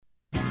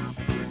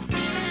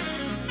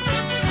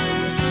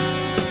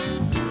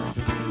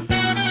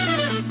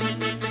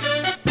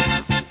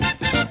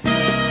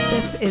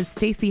is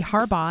Stacy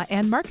Harbaugh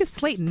and Marcus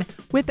Slayton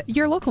with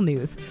your local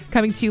news,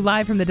 coming to you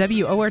live from the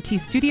WORT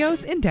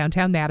studios in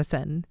downtown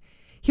Madison.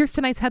 Here's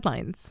tonight's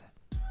headlines.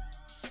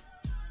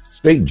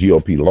 State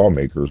GOP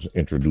lawmakers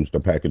introduced a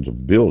package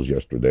of bills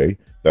yesterday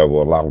that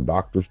will allow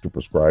doctors to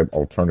prescribe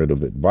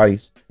alternative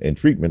advice and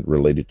treatment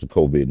related to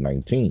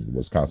COVID-19,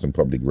 Wisconsin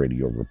Public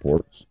Radio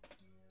reports.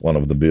 One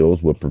of the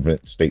bills would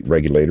prevent state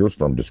regulators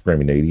from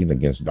discriminating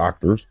against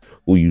doctors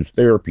who use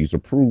therapies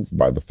approved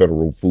by the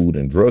Federal Food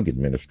and Drug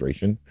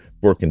Administration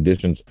for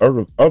conditions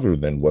other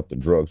than what the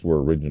drugs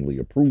were originally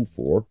approved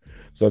for,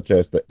 such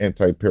as the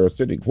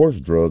antiparasitic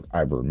horse drug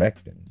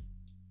ivermectin.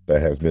 There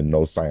has been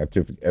no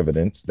scientific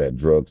evidence that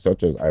drugs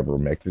such as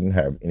ivermectin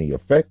have any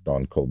effect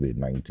on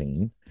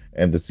COVID-19,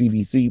 and the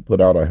CDC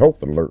put out a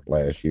health alert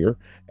last year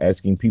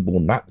asking people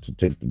not to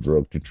take the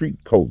drug to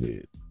treat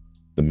COVID.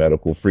 The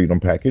medical freedom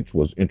package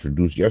was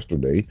introduced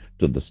yesterday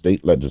to the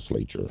state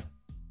legislature.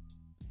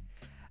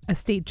 A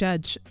state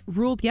judge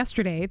ruled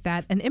yesterday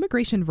that an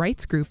immigration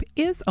rights group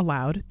is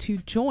allowed to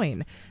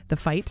join the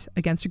fight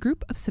against a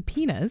group of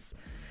subpoenas.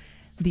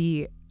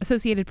 The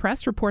Associated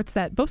Press reports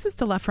that Voces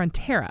de la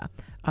Frontera,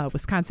 a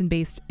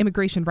Wisconsin-based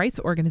immigration rights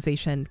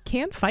organization,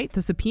 can fight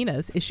the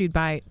subpoenas issued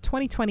by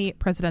 2020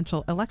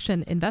 presidential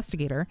election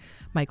investigator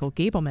Michael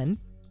Gableman.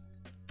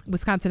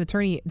 Wisconsin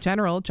Attorney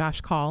General Josh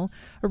Kaul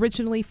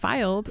originally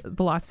filed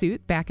the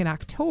lawsuit back in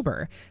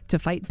October to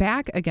fight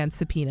back against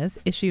subpoenas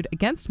issued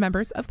against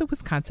members of the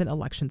Wisconsin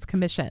Elections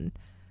Commission.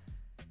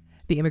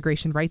 The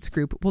immigration rights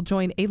group will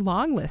join a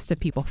long list of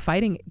people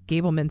fighting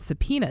Gableman's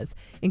subpoenas,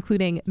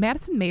 including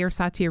Madison Mayor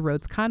Satya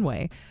Rhodes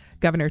Conway,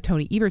 Governor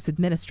Tony Evers'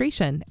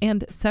 administration,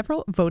 and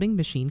several voting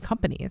machine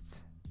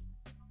companies.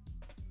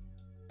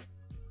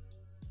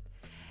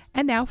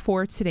 And now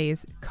for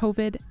today's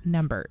COVID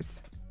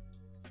numbers.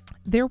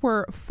 There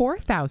were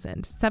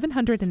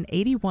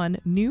 4,781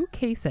 new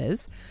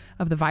cases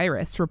of the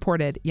virus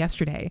reported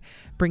yesterday,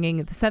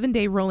 bringing the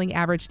 7-day rolling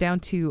average down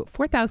to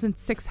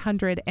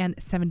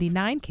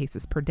 4,679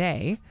 cases per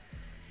day.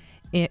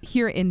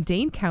 Here in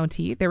Dane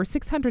County, there were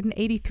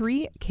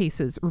 683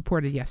 cases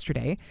reported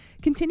yesterday,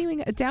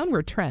 continuing a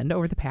downward trend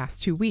over the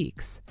past 2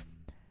 weeks.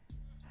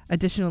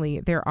 Additionally,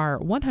 there are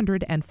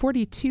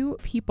 142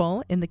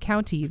 people in the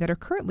county that are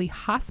currently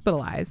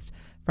hospitalized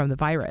from the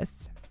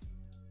virus.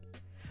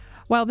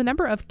 While the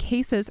number of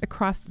cases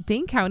across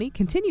Dane County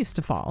continues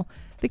to fall,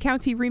 the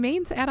county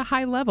remains at a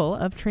high level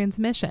of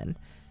transmission,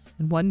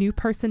 and one new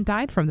person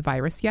died from the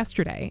virus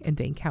yesterday in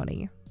Dane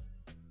County.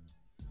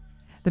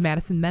 The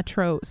Madison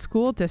Metro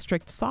School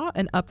District saw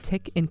an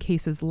uptick in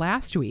cases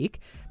last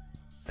week.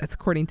 That's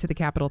according to the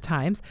Capital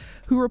Times,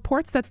 who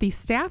reports that the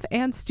staff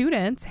and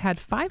students had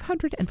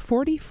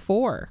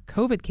 544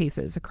 COVID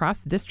cases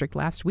across the district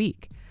last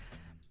week.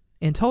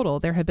 In total,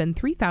 there have been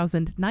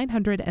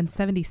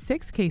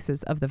 3,976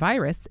 cases of the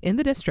virus in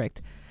the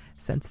district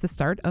since the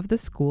start of the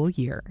school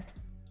year.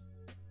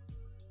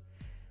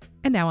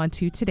 And now on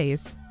to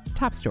today's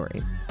top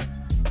stories.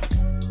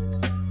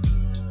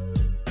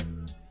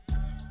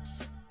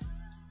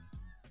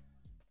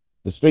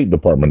 The State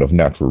Department of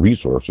Natural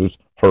Resources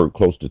heard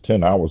close to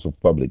 10 hours of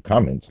public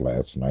comments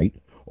last night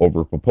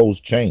over a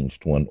proposed change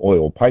to an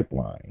oil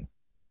pipeline.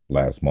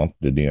 Last month,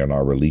 the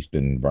DNR released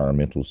an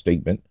environmental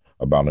statement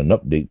about an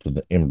update to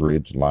the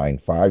Enbridge Line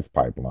 5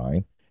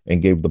 pipeline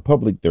and gave the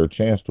public their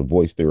chance to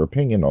voice their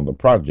opinion on the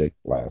project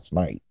last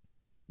night.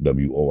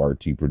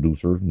 WORT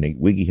producer Nate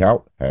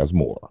Wiggiehout has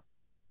more.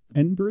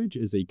 Enbridge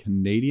is a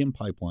Canadian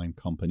pipeline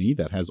company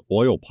that has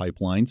oil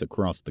pipelines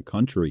across the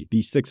country.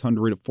 The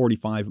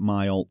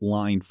 645-mile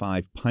Line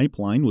 5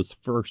 pipeline was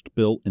first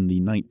built in the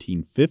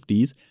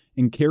 1950s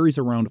and carries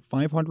around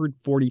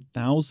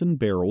 540,000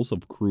 barrels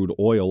of crude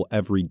oil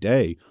every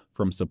day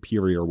from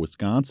Superior,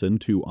 Wisconsin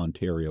to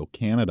Ontario,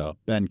 Canada.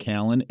 Ben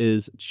Callan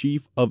is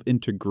Chief of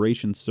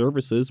Integration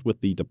Services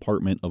with the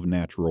Department of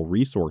Natural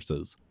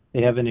Resources.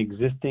 They have an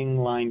existing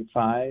Line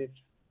 5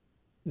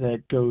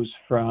 that goes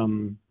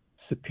from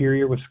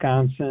Superior,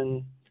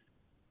 Wisconsin,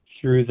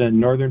 through the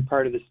northern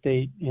part of the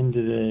state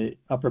into the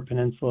Upper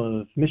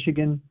Peninsula of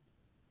Michigan,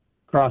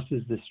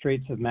 crosses the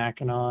Straits of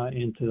Mackinac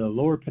into the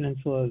Lower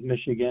Peninsula of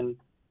Michigan,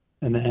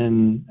 and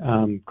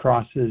then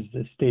crosses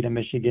the state of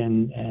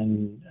Michigan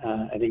and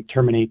I think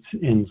terminates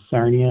in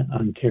Sarnia,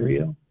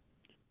 Ontario.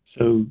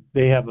 So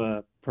they have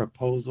a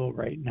proposal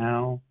right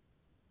now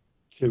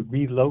to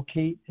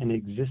relocate an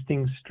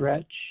existing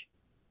stretch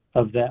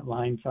of that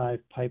Line 5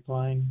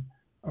 pipeline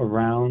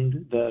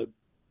around the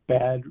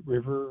Bad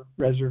River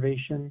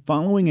Reservation.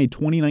 Following a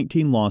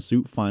 2019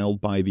 lawsuit filed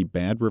by the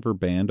Bad River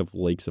Band of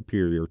Lake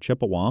Superior,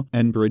 Chippewa,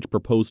 Enbridge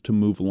proposed to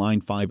move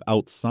Line 5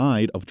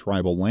 outside of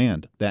tribal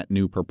land. That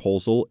new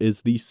proposal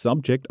is the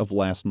subject of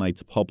last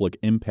night's public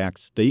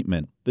impact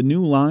statement. The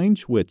new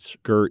lines, which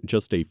skirt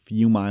just a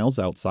few miles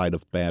outside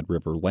of Bad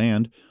River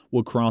Land,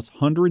 would cross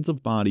hundreds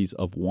of bodies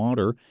of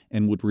water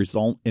and would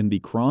result in the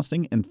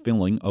crossing and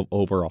filling of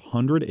over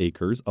 100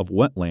 acres of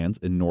wetlands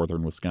in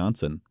northern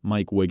Wisconsin.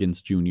 Mike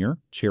Wiggins Jr.,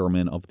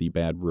 chairman of the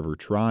Bad River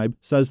Tribe,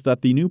 says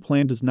that the new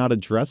plan does not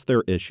address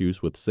their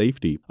issues with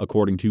safety.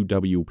 According to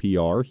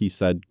WPR, he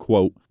said,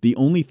 quote, "The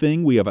only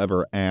thing we have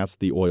ever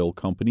asked the oil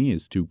company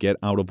is to get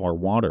out of our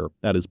water.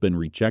 That has been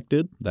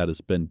rejected, that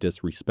has been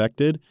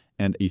disrespected,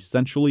 and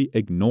essentially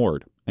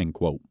ignored," end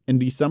quote. In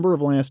December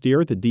of last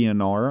year, the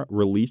DNR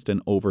released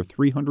an over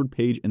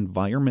 300-page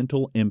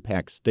environmental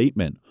impact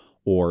statement,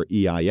 or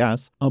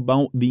EIS,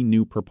 about the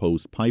new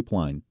proposed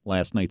pipeline.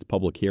 Last night's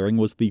public hearing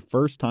was the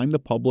first time the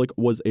public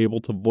was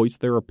able to voice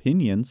their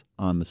opinions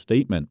on the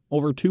statement.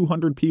 Over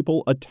 200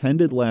 people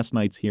attended last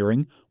night's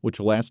hearing, which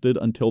lasted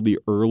until the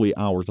early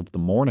hours of the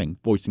morning,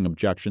 voicing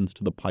objections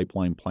to the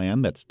pipeline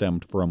plan that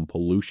stemmed from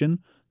pollution,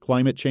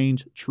 climate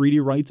change, treaty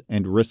rights,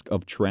 and risk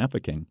of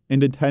trafficking.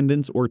 In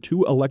attendance were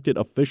 2 elected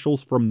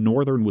officials from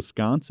northern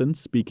Wisconsin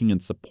speaking in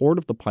support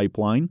of the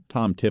pipeline.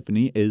 Tom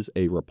Tiffany is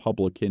a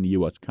Republican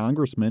U.S.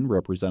 congressman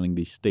representing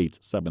the state's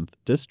 7th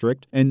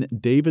district, and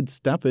David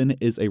Steffen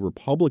is a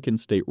Republican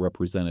state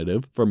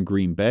representative from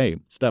Green Bay.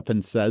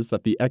 Steffen says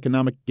that the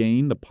economic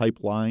gain the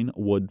pipeline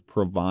would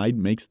provide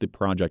makes the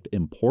project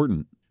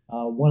important.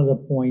 One of the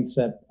points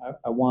that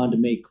I wanted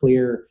to make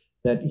clear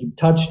that he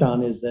touched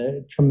on is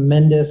the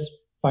tremendous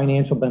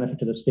financial benefit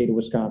to the state of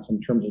Wisconsin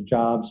in terms of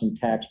jobs and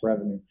tax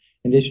revenue,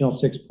 additional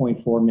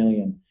 $6.4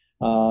 million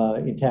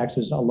in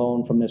taxes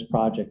alone from this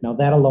project. Now,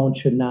 that alone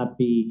should not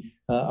be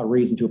a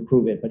reason to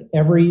approve it, but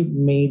every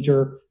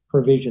major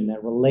provision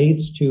that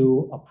relates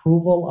to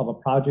approval of a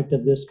project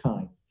of this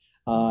kind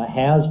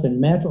has been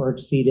met or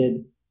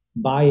exceeded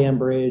by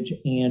Enbridge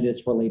and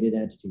its related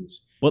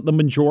entities. But the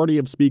majority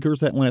of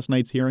speakers at last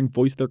night's hearing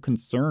voiced their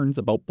concerns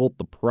about both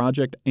the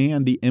project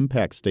and the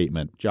impact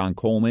statement. John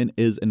Coleman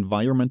is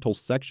environmental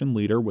section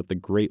leader with the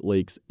Great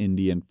Lakes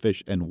Indian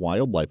Fish and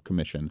Wildlife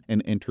Commission,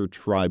 an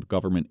inter-tribe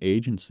government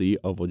agency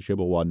of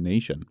Ojibwa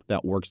Nation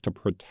that works to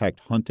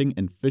protect hunting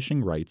and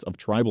fishing rights of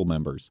tribal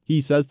members.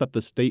 He says that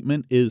the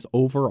statement is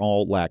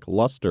overall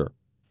lackluster.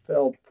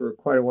 Felt for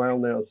quite a while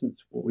now, since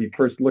we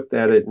first looked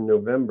at it in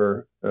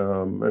November,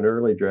 an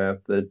early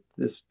draft, that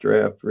this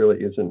draft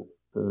really isn't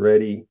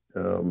ready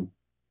for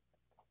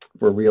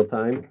real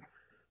time.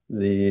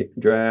 The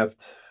draft,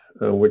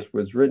 which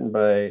was written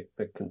by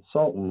a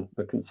consultant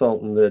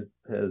that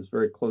has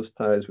very close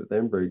ties with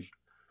Enbridge,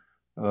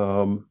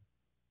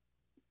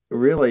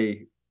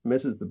 really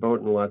misses the boat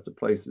in lots of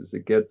places.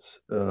 It gets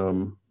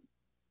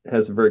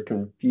has a very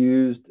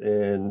confused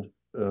and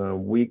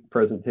weak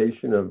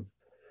presentation of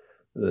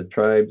the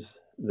tribes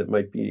that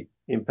might be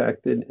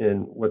impacted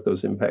and what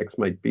those impacts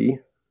might be.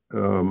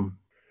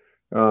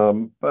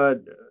 But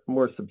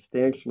more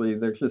substantially,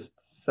 there's just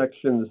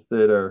sections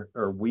that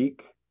are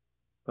weak,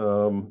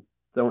 don't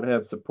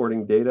have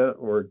supporting data,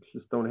 or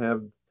just don't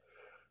have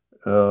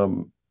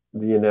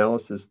the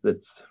analysis that's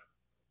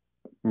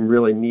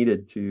really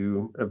needed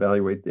to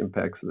evaluate the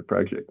impacts of the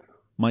project.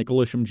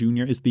 Michael Isham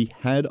Jr. is the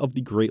head of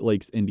the Great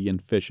Lakes Indian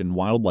Fish and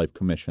Wildlife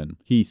Commission.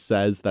 He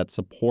says that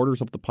supporters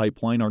of the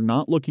pipeline are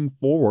not looking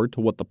forward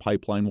to what the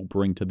pipeline will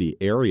bring to the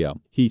area.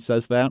 He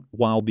says that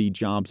while the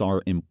jobs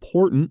are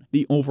important,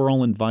 the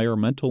overall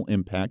environmental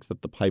impacts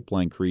that the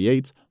pipeline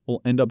creates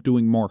will end up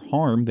doing more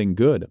harm than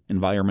good.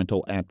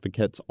 Environmental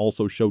advocates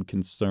also showed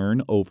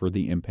concern over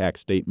the impact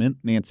statement.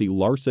 Nancy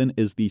Larson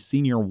is the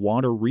senior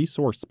water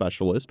resource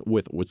specialist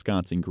with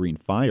Wisconsin Green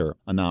Fire,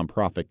 a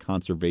nonprofit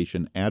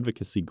conservation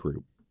advocacy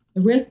group.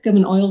 The risk of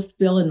an oil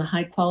spill in the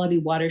high-quality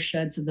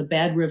watersheds of the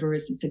Bad River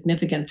is a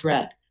significant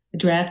threat. The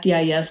draft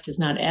EIS does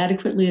not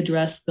adequately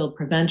address spill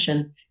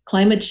prevention,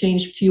 climate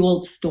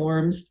change-fueled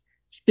storms,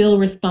 spill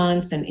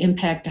response, and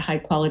impact to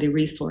high-quality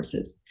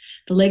resources.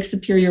 The Lake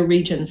Superior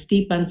region's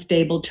steep,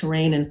 unstable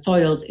terrain and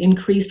soils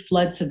increase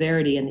flood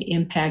severity and the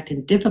impact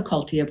and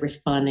difficulty of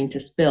responding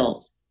to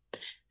spills.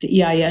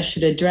 The EIS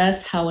should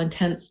address how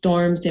intense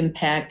storms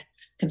impact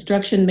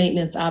construction,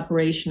 maintenance,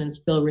 operation, and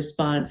spill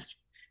response.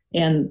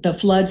 And the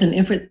floods and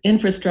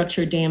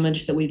infrastructure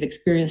damage that we've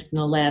experienced in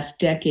the last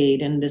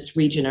decade in this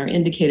region are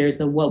indicators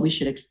of what we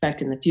should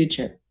expect in the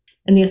future.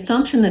 And the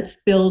assumption that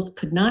spills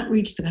could not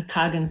reach the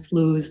Kakagon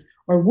Sloughs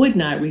or would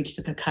not reach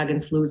the Kakagon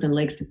Sloughs in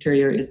Lake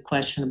Superior is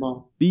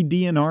questionable. The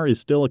DNR is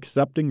still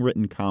accepting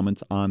written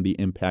comments on the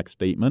impact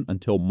statement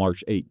until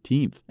March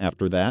 18th.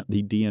 After that,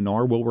 the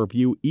DNR will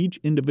review each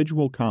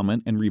individual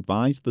comment and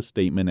revise the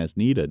statement as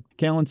needed.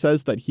 Callan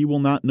says that he will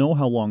not know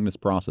how long this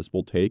process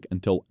will take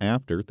until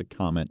after the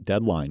comment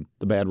deadline.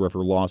 The Bad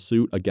River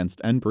lawsuit against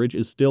Enbridge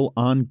is still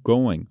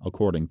ongoing,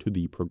 according to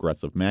the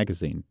Progressive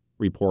magazine.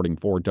 Reporting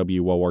for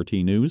WORT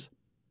News,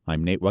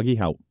 I'm Nate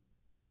Wuggy-Hout.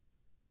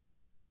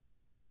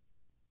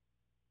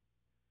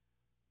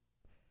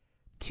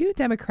 Two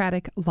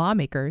Democratic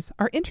lawmakers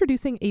are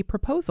introducing a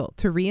proposal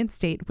to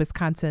reinstate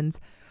Wisconsin's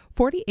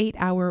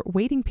 48-hour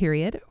waiting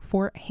period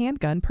for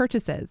handgun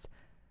purchases.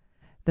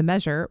 The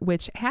measure,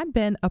 which had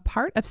been a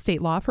part of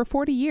state law for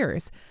 40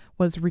 years,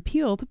 was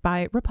repealed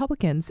by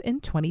Republicans in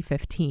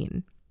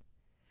 2015.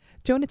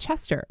 Jonah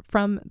Chester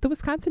from the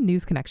Wisconsin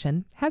News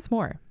Connection has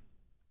more.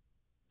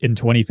 In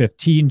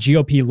 2015,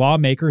 GOP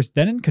lawmakers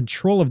then in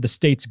control of the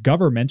state's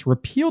government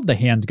repealed the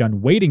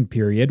handgun waiting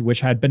period,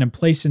 which had been in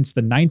place since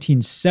the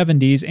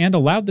 1970s, and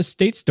allowed the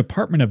state's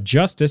Department of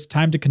Justice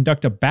time to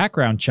conduct a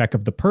background check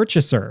of the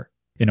purchaser.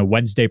 In a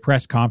Wednesday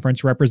press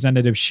conference,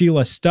 Representative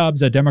Sheila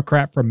Stubbs, a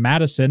Democrat from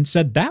Madison,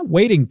 said that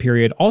waiting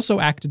period also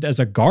acted as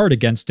a guard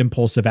against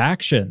impulsive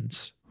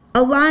actions.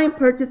 Allowing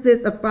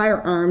purchases of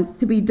firearms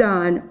to be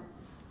done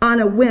on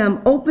a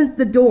whim opens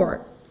the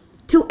door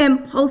to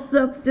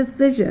impulsive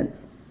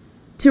decisions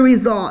to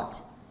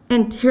result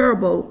in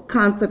terrible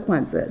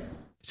consequences.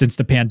 Since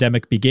the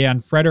pandemic began,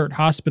 Frederick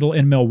Hospital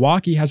in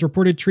Milwaukee has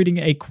reported treating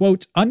a,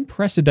 quote,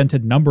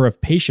 unprecedented number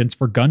of patients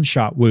for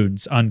gunshot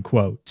wounds,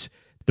 unquote.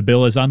 The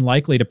bill is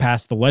unlikely to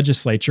pass the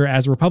legislature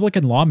as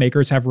Republican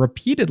lawmakers have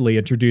repeatedly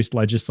introduced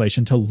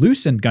legislation to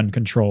loosen gun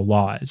control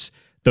laws.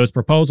 Those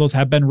proposals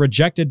have been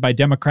rejected by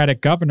Democratic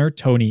Governor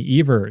Tony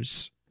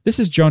Evers. This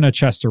is Jonah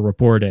Chester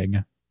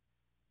reporting.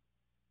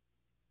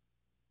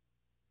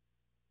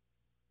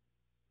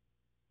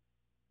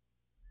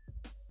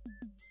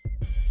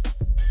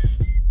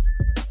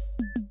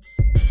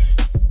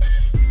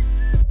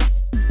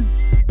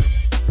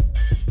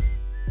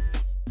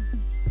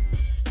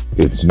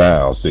 It's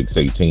now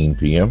 6:18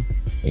 p.m.,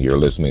 and you're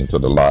listening to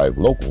the live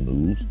local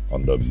news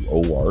on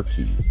WORT.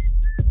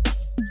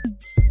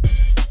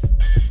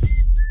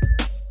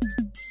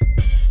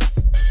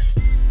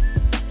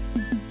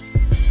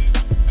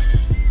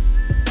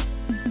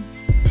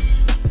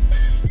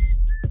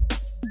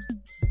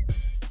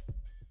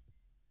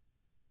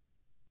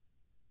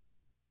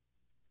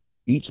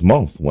 Each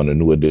month, when a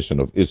new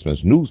edition of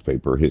Isthmus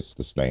newspaper hits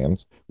the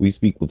stands, we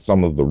speak with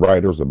some of the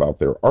writers about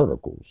their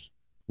articles.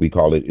 We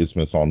call it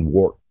Isthmus on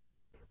WORT.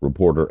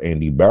 Reporter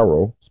Andy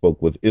Barrow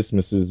spoke with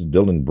Isthmus's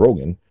Dylan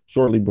Brogan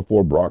shortly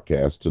before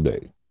broadcast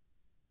today.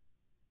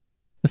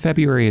 The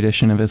February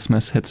edition of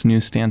Isthmus hits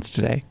newsstands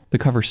today. The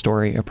cover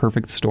story, A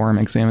Perfect Storm,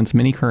 examines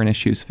many current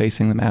issues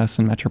facing the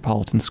Madison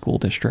Metropolitan School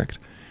District,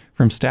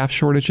 from staff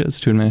shortages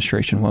to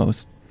administration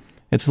woes.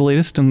 It's the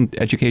latest in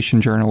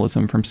education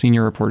journalism from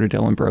senior reporter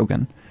Dylan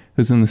Brogan,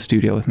 who's in the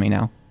studio with me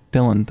now.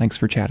 Dylan, thanks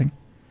for chatting.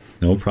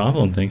 No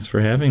problem. Thanks for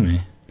having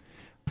me.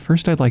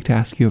 First, I'd like to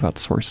ask you about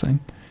sourcing.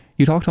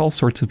 You talked to all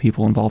sorts of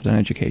people involved in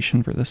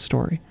education for this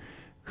story.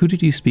 Who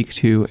did you speak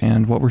to,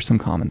 and what were some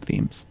common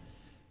themes?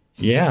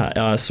 Yeah,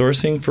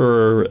 sourcing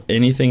for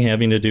anything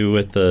having to do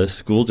with the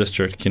school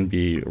district can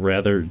be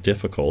rather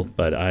difficult,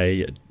 but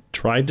I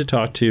tried to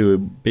talk to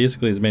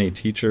basically as many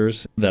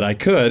teachers that I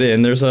could,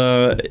 and it's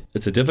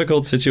a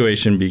difficult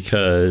situation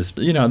because,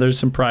 there's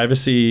some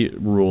privacy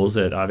rules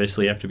that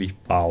obviously have to be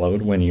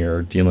followed when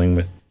you're dealing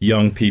with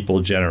young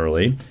people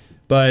generally.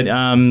 But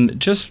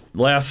just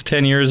last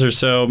 10 years or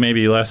so,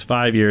 maybe last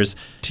 5 years,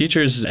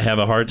 teachers have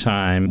a hard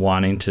time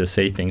wanting to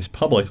say things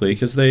publicly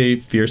because they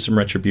fear some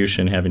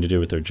retribution having to do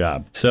with their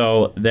job.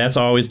 So that's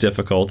always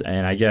difficult,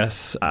 and I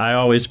guess I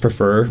always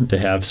prefer to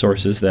have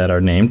sources that are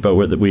named. But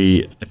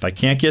if I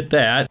can't get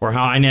that, or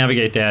how I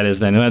navigate that is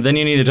then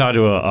you need to talk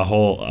to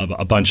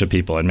a bunch of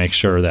people and make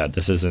sure that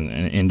this isn't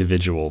an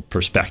individual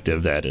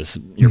perspective that is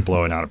you're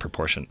blowing out of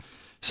proportion.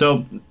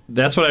 So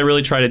that's what I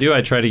really try to do.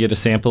 I try to get a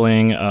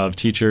sampling of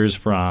teachers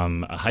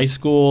from high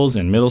schools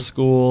and middle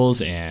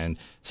schools and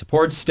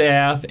support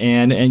staff.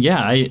 And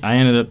I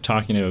ended up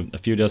talking to a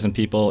few dozen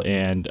people,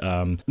 and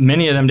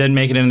many of them didn't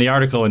make it in the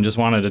article and just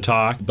wanted to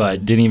talk,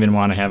 but didn't even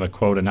want to have a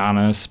quote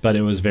anonymous. But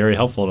it was very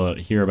helpful to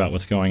hear about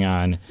what's going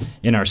on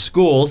in our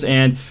schools.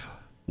 And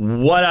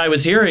what I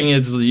was hearing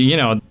is,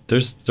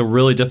 there's a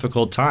really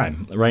difficult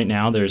time. Right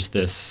now, there's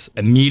this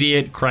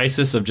immediate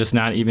crisis of just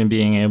not even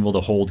being able to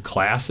hold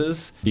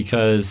classes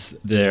because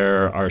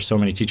there are so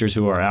many teachers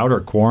who are out or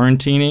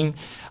quarantining.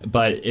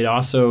 But it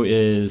also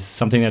is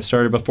something that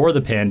started before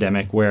the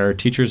pandemic, where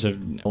teachers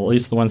have, at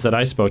least the ones that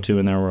I spoke to,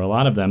 and there were a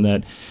lot of them,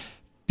 that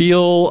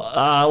feel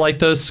like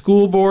the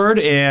school board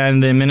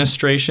and the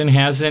administration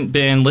hasn't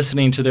been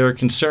listening to their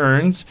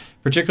concerns,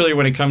 particularly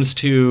when it comes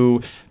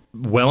to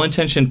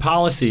well-intentioned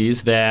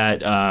policies that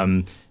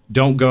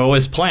don't go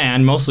as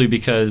planned, mostly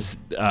because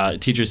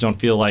teachers don't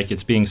feel like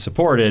it's being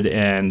supported,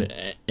 and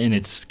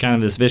it's kind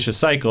of this vicious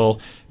cycle.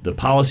 The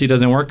policy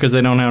doesn't work because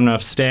they don't have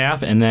enough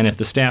staff, and then if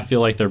the staff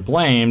feel like they're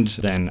blamed,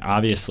 then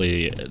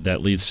obviously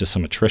that leads to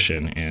some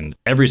attrition. And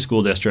every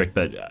school district,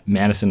 but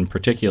Madison in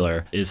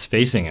particular, is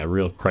facing a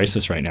real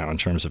crisis right now in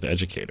terms of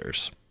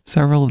educators.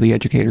 Several of the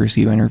educators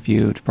you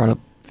interviewed brought up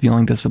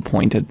feeling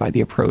disappointed by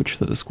the approach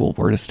that the school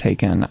board has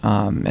taken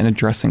in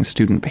addressing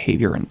student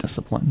behavior and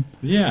discipline.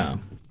 Yeah.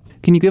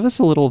 Can you give us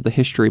a little of the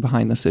history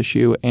behind this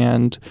issue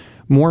and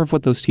more of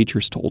what those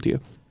teachers told you?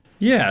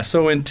 Yeah,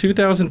 so in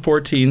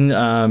 2014,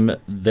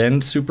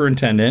 then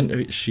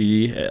superintendent,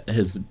 she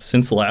has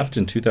since left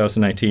in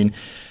 2019,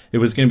 it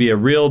was going to be a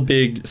real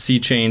big sea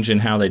change in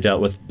how they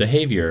dealt with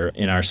behavior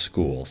in our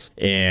schools.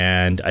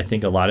 And I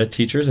think a lot of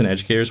teachers and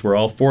educators were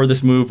all for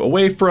this move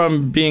away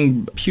from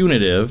being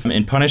punitive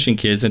and punishing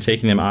kids and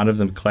taking them out of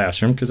the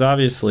classroom, because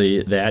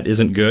obviously that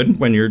isn't good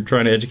when you're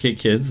trying to educate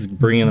kids,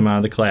 bringing them out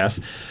of the class.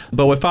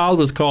 But what followed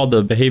was called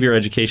the Behavior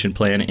Education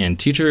Plan, and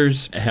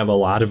teachers have a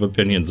lot of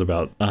opinions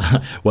about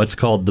what's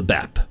called the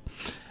BEP.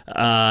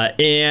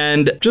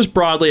 And just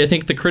broadly, I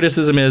think the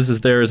criticism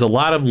is there is a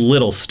lot of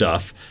little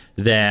stuff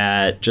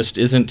that just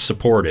isn't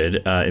supported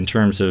in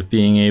terms of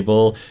being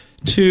able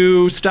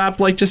to stop,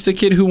 like, just a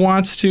kid who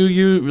wants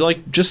to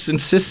just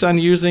insists on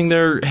using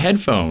their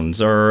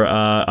headphones or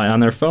on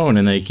their phone,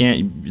 and they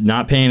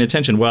not paying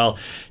attention. Well,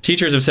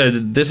 teachers have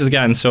said this has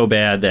gotten so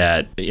bad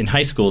that in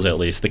high schools, at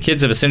least, the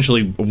kids have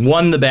essentially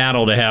won the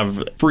battle to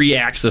have free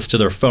access to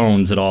their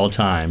phones at all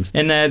times,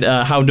 and that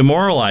how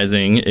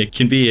demoralizing it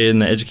can be in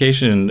the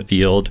education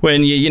field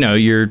when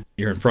you're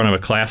in front of a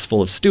class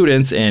full of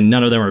students and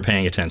none of them are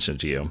paying attention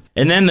to you.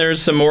 And then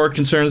there's some more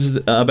concerns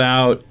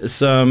about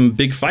some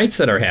big fights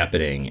that are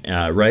happening,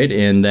 right?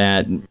 And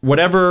that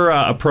whatever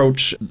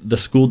approach the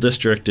school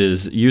district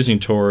is using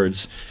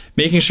towards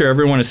making sure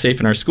everyone is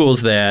safe in our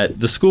schools, that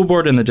the school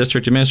board and the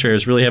district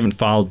administrators really haven't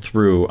followed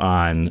through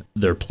on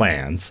their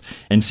plans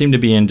and seem to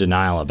be in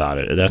denial about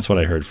it. That's what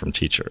I heard from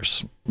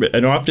teachers.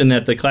 And often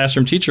that the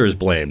classroom teacher is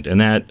blamed, and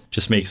that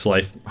just makes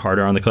life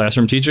harder on the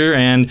classroom teacher,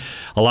 and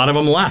a lot of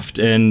them left,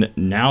 and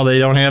now they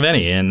don't have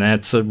any, and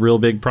that's a real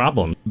big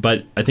problem.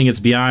 But I think it's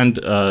beyond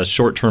a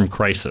short-term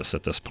crisis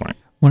at this point.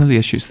 One of the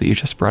issues that you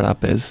just brought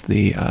up is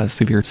the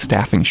severe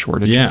staffing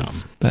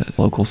shortages that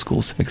local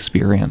schools have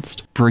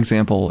experienced. For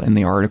example, in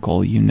the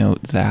article, you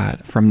note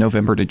that from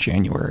November to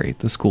January,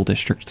 the school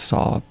district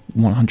saw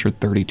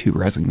 132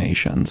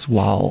 resignations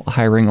while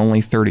hiring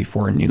only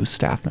 34 new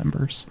staff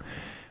members.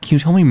 Can you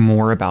tell me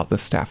more about the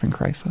staffing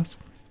crisis?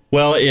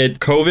 Well,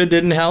 COVID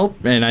didn't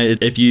help, and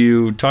if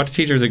you talk to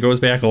teachers, it goes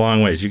back a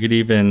long ways. You could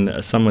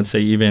even, some would say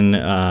even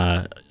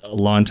a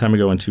long time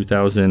ago in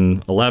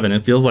 2011.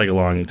 It feels like a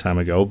long time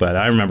ago, but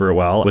I remember it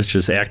well. It was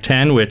just Act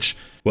 10, which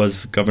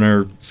was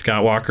Governor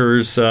Scott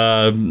Walker's,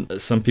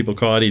 some people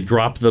call it, he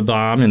dropped the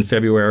bomb in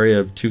February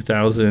of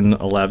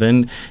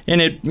 2011,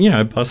 and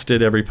it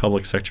busted every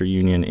public sector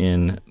union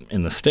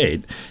in the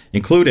state,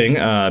 including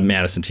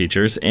Madison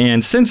teachers.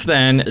 And since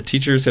then,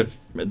 teachers have,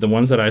 the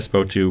ones that I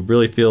spoke to,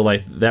 really feel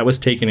like that was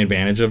taken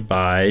advantage of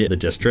by the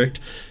district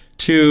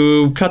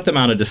to cut them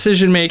out of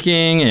decision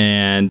making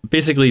and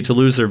basically to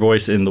lose their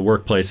voice in the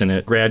workplace, and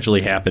it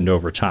gradually happened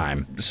over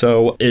time.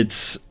 So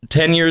it's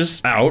 10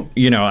 years out.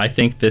 I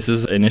think this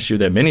is an issue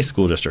that many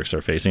school districts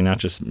are facing, not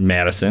just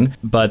Madison,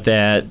 but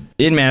that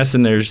in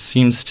Madison there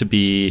seems to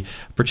be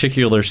a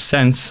particular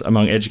sense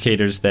among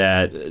educators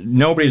that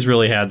nobody's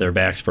really had their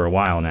backs for a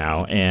while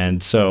now.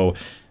 And so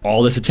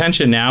all this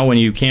attention now when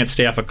you can't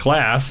staff a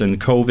class and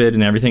COVID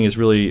and everything has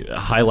really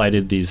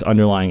highlighted these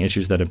underlying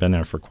issues that have been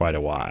there for quite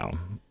a while.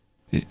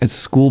 As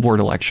school board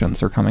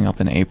elections are coming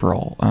up in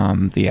April,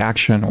 the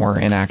action or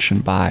inaction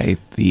by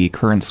the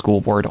current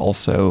school board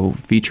also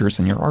features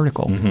in your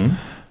article. Mm-hmm.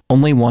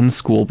 Only one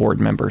school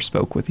board member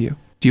spoke with you.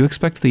 Do you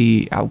expect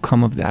the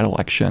outcome of that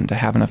election to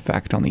have an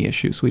effect on the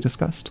issues we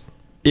discussed?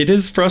 It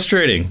is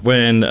frustrating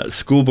when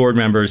school board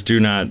members do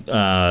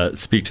not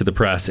speak to the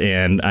press,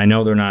 and I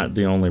know they're not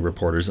the only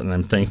reporters, and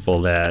I'm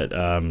thankful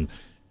that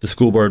the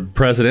school board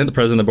president, the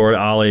president of the board,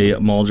 Ali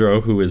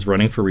Muldrow, who is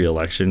running for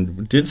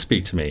re-election, did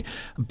speak to me.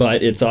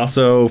 But it's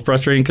also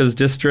frustrating because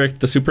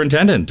the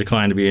superintendent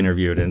declined to be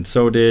interviewed, and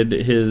so did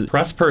his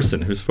press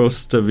person, who's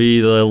supposed to be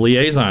the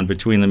liaison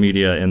between the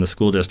media and the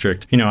school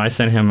district. I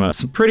sent him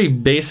some pretty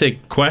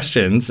basic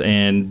questions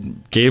and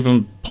gave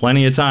him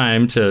plenty of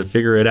time to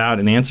figure it out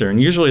and answer.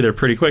 And usually they're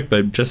pretty quick,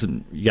 but just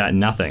got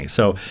nothing.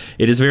 So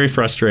it is very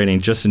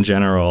frustrating just in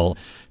general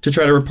to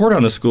try to report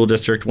on the school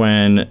district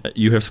when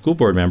you have school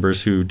board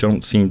members who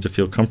don't seem to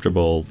feel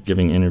comfortable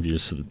giving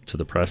interviews to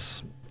the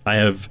press. I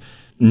have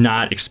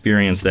not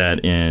experienced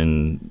that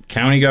in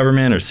county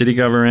government or city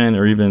government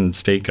or even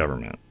state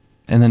government.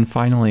 And then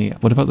finally,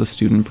 what about the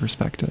student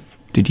perspective?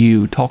 Did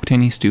you talk to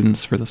any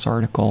students for this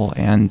article,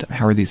 and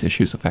how are these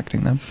issues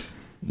affecting them?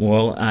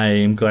 Well,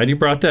 I'm glad you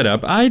brought that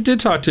up. I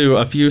did talk to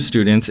a few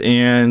students,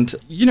 and,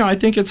 I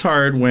think it's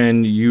hard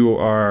when you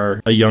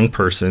are a young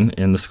person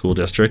in the school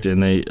district,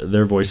 and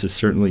their voices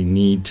certainly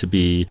need to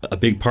be a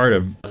big part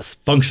of a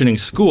functioning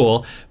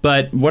school.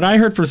 But what I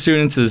heard from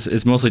students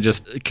is mostly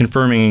just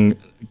confirming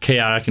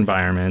chaotic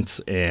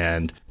environments.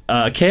 And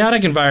a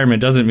chaotic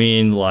environment doesn't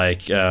mean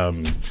like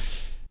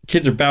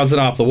kids are bouncing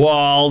off the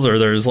walls or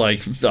there's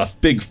like a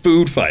big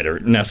food fight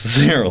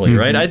necessarily,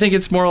 right? I think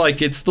it's more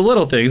like it's the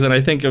little things. And I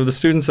think of the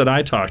students that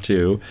I talk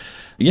to,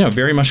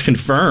 very much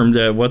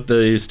confirmed what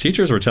these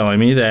teachers were telling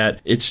me, that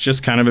it's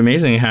just kind of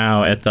amazing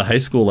how at the high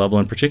school level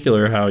in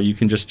particular, how you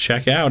can just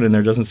check out and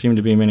there doesn't seem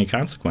to be many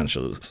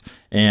consequences.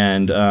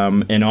 And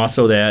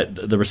also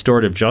that the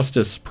restorative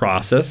justice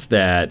process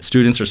that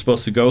students are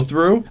supposed to go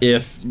through,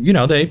 if,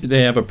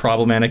 they have a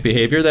problematic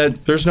behavior,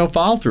 that there's no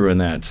follow through in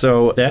that.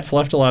 So that's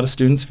left a lot of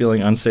students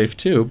feeling unsafe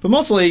too. But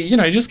mostly, you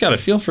just got to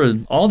feel for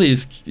all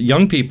these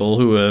young people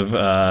who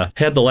have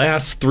had the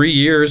last 2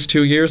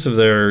 years of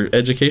their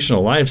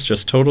educational lives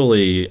just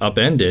totally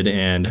upended,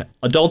 and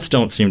adults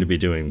don't seem to be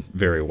doing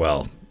very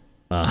well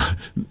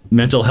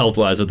mental health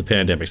wise with the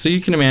pandemic. So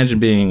you can imagine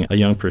being a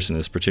young person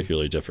is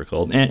particularly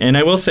difficult. And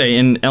I will say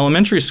in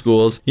elementary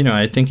schools,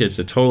 I think it's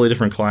a totally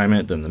different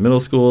climate than the middle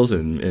schools,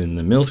 and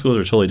the middle schools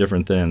are totally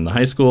different than the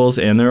high schools.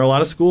 And there are a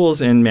lot of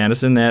schools in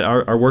Madison that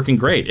are working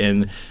great.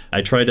 And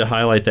I tried to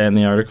highlight that in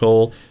the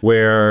article,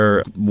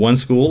 where one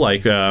school,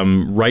 like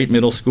Wright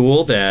Middle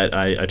School, that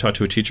I talked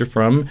to a teacher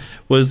from,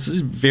 was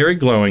very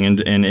glowing,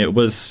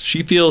 and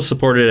she feels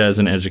supported as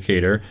an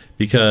educator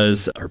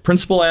because her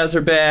principal has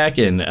her back,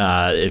 and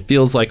it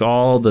feels like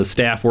all the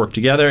staff work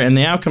together, and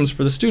the outcomes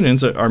for the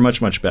students are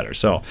much, much better.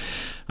 So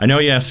I know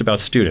you asked about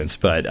students,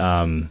 but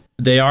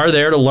they are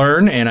there to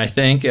learn, and I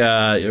think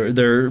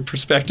their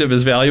perspective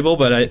is valuable,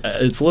 but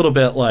it's a little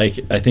bit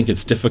like, I think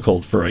it's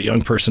difficult for a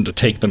young person to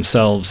take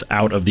themselves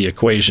out of the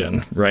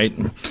equation, right?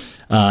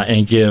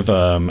 And give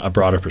a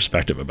broader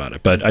perspective about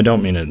it. But I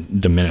don't mean to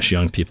diminish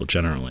young people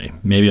generally.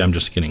 Maybe I'm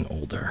just getting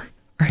older.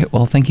 All right.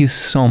 Well, thank you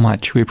so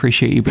much. We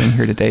appreciate you being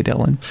here today,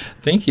 Dylan.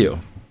 Thank you.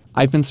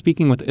 I've been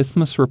speaking with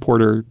Isthmus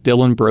reporter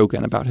Dylan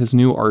Brogan about his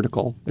new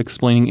article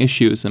explaining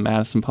issues in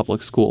Madison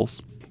Public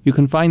Schools. You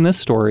can find this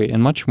story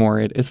and much more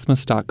at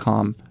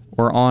isthmus.com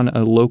or on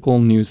a local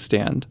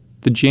newsstand.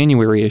 The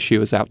January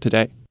issue is out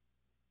today.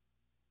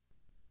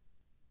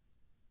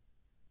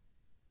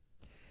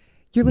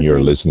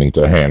 You're listening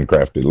to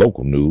Handcrafted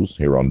Local News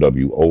here on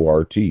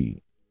WORT.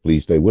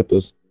 Please stay with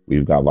us.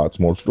 We've got lots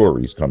more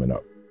stories coming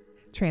up.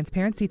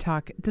 Transparency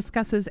Talk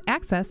discusses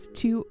access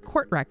to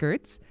court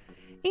records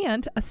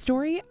and a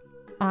story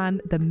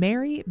on the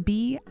Mary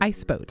B.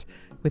 Ice Boat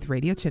with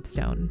Radio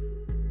Chipstone.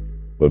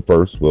 But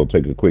first, we'll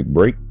take a quick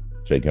break,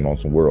 check in on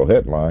some world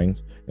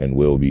headlines, and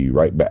we'll be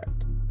right back.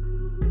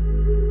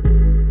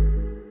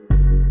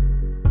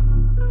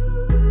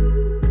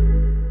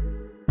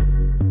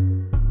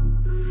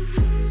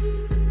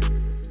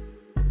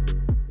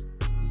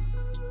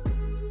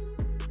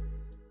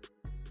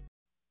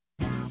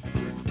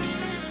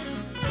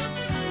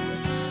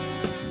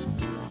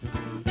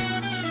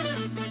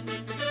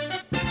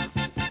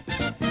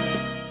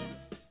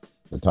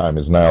 The time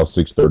is now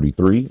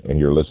 6:33, and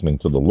you're listening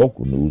to the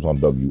local news on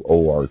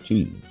WORT.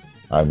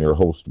 I'm your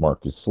host,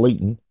 Marcus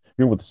Slayton,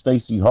 here with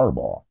Stacy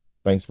Harbaugh.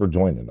 Thanks for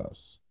joining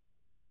us.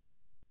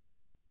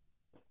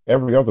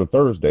 Every other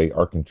Thursday,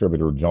 our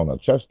contributor, Jonah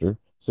Chester,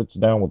 sits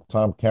down with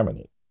Tom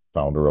Kamenik,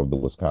 founder of the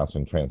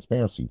Wisconsin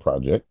Transparency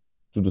Project,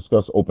 to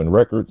discuss open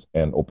records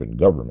and open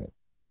government.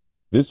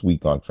 This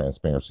week on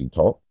Transparency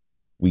Talk,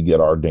 we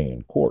get our day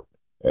in court,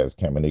 as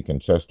Kamenik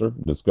and Chester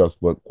discuss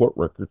what court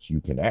records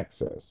you can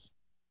access.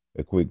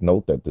 A quick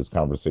note that this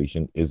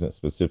conversation isn't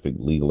specific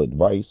legal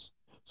advice,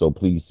 so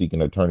please seek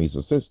an attorney's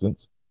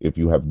assistance if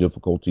you have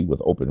difficulty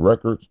with open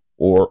records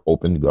or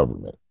open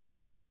government.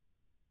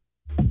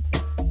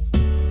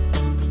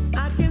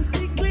 I can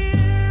see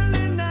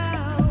clearly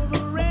now,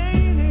 the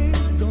rain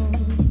is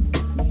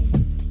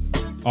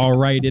gone. All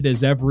right, it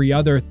is every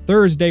other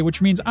Thursday,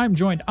 which means I'm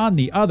joined on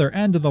the other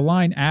end of the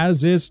line,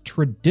 as is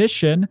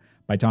tradition,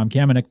 by Tom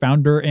Kamenik,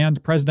 founder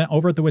and president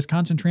over at the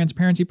Wisconsin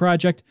Transparency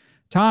Project.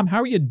 Tom,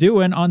 how are you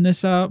doing on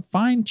this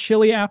fine,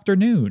 chilly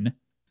afternoon?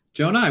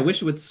 Jonah, I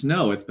wish it would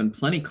snow. It's been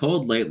plenty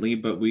cold lately,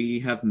 but we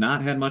have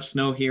not had much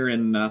snow here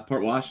in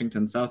Port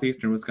Washington,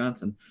 southeastern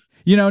Wisconsin.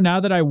 Now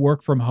that I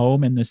work from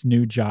home in this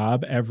new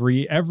job,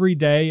 every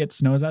day it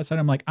snows outside.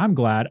 I'm like, I'm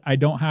glad I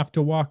don't have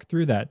to walk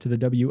through that to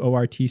the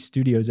WORT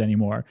studios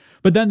anymore.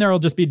 But then there will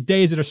just be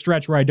days at a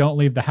stretch where I don't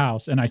leave the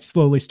house and I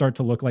slowly start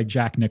to look like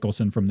Jack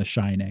Nicholson from The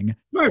Shining.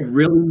 I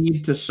really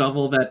need to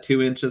shovel that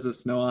 2 inches of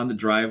snow on the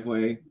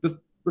driveway.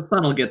 The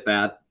sun will get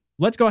that.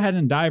 Let's go ahead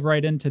and dive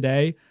right in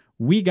today.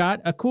 We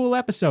got a cool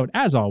episode.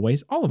 As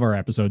always, all of our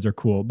episodes are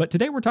cool. But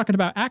today we're talking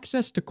about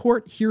access to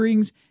court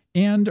hearings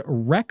and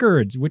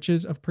records, which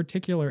is of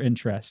particular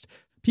interest.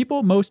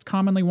 People most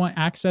commonly want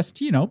access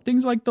to,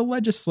 things like the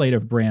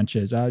legislative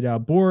branches,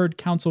 board,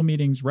 council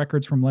meetings,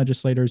 records from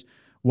legislators,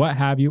 what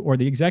have you, or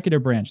the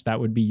executive branch. That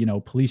would be,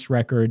 police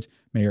records,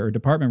 mayor or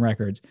department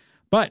records.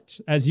 But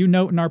as you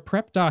note in our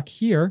prep doc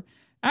here,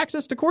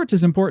 access to courts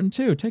is important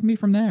too. Take me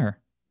from there.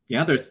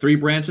 Yeah, there's 3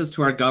 branches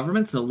to our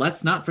government, so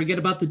let's not forget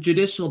about the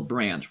judicial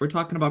branch. We're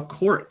talking about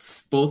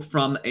courts, both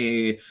from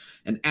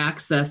an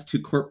access to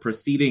court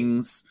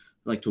proceedings,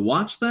 like to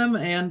watch them,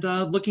 and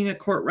looking at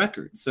court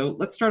records. So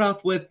let's start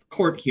off with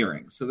court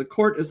hearings. So the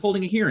court is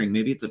holding a hearing.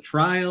 Maybe it's a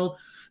trial,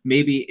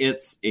 maybe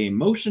it's a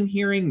motion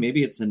hearing,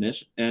 maybe it's an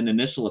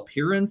initial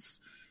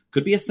appearance,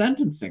 could be a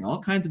sentencing, all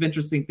kinds of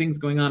interesting things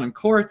going on in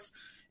courts,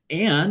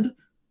 and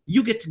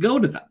you get to go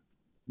to them.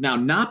 Now,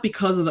 not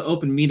because of the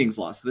open meetings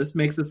law. So this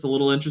makes this a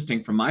little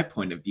interesting from my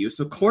point of view.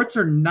 So courts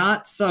are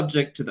not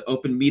subject to the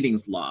open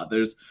meetings law.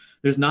 There's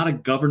not a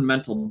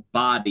governmental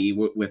body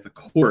with a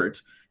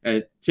court.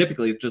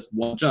 Typically, it's just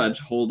one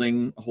judge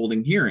holding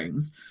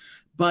hearings.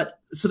 But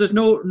so there's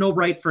no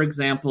right, for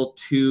example,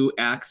 to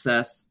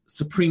access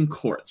Supreme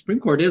Court. Supreme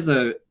Court is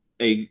a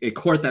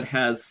court that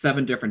has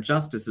 7 different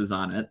justices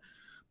on it,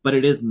 but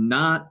it is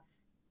not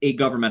a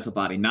governmental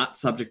body, not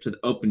subject to the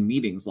open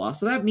meetings law.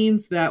 So that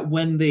means that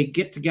when they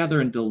get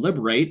together and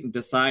deliberate and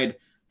decide,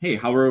 hey,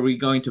 how are we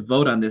going to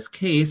vote on this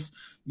case,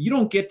 you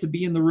don't get to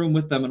be in the room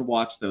with them and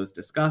watch those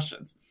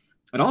discussions.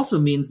 It also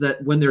means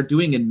that when they're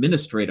doing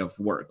administrative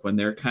work, when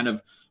they're kind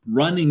of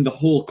running the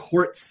whole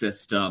court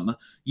system,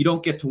 you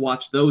don't get to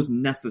watch those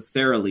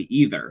necessarily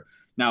either.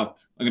 Now,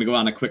 I'm going to go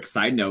on a quick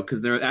side note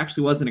because there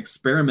actually was an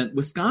experiment.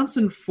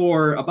 Wisconsin,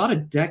 for about a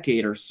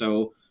decade or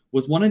so,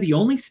 was one of the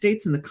only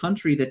states in the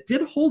country that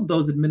did hold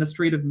those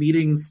administrative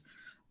meetings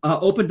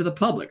open to the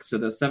public. So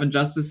the 7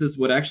 justices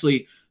would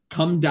actually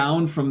come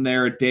down from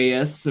their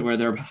dais where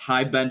their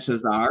high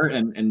benches are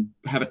and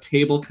have a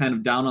table kind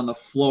of down on the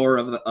floor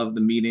of the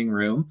meeting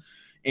room.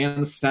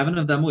 And 7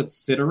 of them would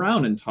sit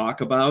around and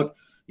talk about,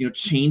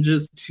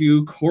 changes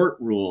to court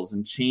rules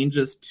and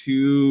changes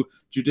to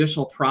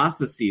judicial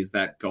processes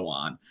that go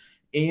on.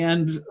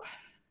 And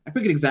I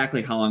forget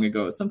exactly how long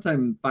ago,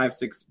 sometime 5,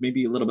 6,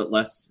 maybe a little bit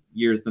less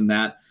years than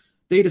that,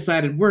 they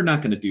decided we're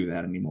not going to do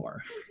that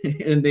anymore.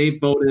 And they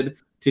voted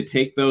to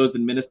take those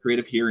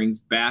administrative hearings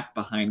back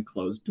behind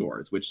closed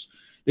doors, which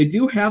they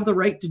do have the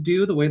right to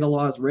do the way the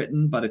law is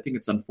written, but I think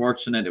it's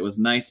unfortunate. It was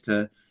nice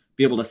to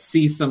be able to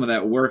see some of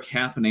that work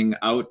happening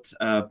out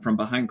from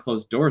behind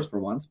closed doors for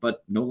once,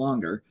 but no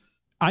longer.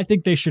 I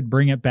think they should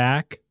bring it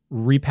back,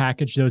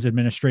 repackage those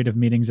administrative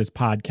meetings as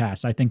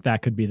podcasts. I think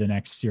that could be the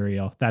next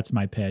serial. That's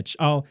my pitch.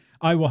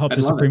 I will help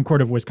the Supreme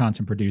Court of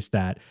Wisconsin produce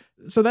that.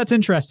 So that's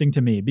interesting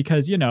to me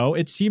because,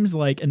 it seems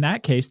like in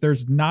that case,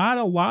 there's not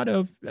a lot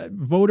of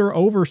voter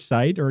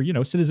oversight or,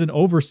 citizen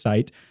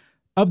oversight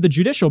of the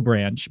judicial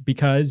branch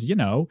because,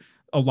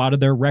 a lot of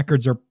their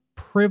records are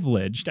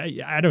privileged.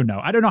 I don't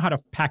know. I don't know how to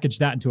package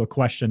that into a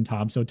question,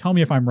 Tom. So tell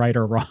me if I'm right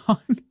or wrong.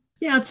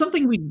 Yeah, it's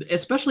something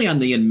especially on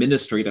the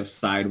administrative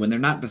side, when they're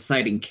not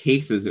deciding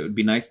cases, it would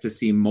be nice to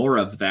see more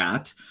of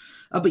that.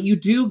 But you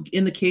do,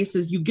 in the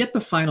cases, you get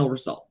the final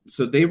result.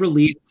 So they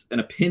release an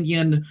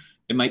opinion.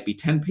 It might be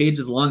 10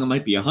 pages long. It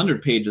might be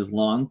 100 pages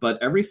long.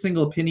 But every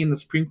single opinion the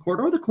Supreme Court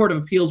or the Court of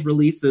Appeals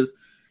releases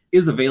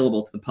is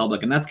available to the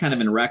public. And that's kind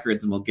of in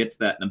records, and we'll get to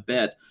that in a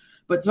bit.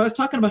 But so I was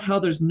talking about how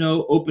there's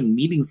no open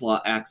meetings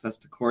law access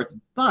to courts,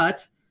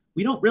 but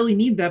we don't really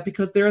need that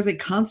because there is a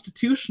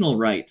constitutional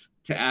right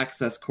to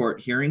access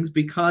court hearings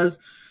because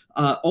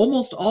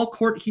almost all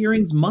court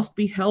hearings must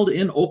be held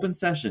in open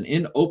session,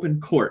 in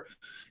open court.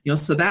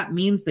 So that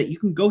means that you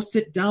can go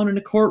sit down in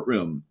a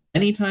courtroom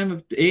any time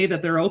of day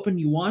that they're open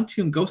you want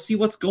to and go see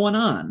what's going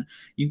on.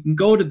 You can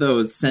go to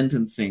those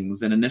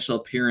sentencings and initial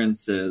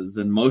appearances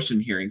and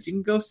motion hearings. You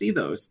can go see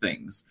those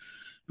things.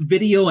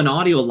 Video and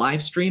audio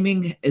live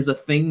streaming is a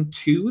thing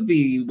too.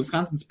 The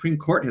Wisconsin Supreme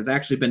Court has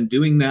actually been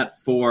doing that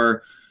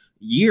for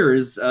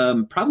years,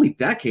 probably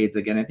decades.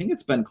 Again, I think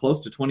it's been close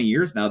to 20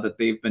 years now that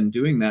they've been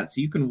doing that. So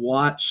you can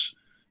watch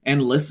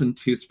and listen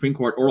to Supreme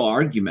Court oral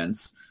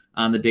arguments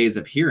on the days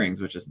of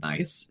hearings, which is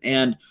nice.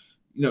 And,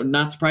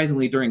 not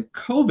surprisingly, during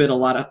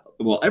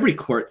COVID, every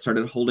court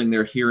started holding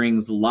their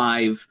hearings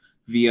live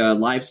via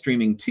live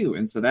streaming too.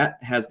 And so that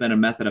has been a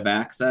method of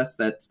access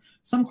that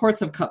some courts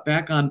have cut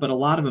back on, but a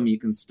lot of them you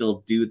can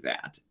still do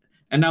that.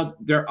 And now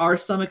there are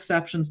some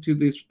exceptions to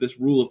this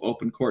rule of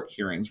open court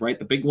hearings, right?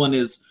 The big one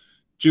is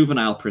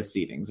juvenile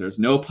proceedings. There's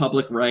no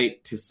public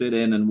right to sit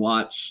in and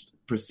watch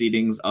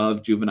proceedings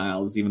of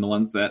juveniles, even the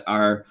ones that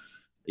are,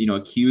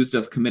 accused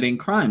of committing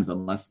crimes,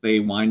 unless they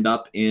wind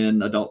up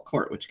in adult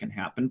court, which can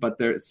happen. But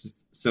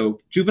so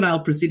juvenile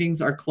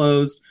proceedings are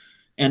closed.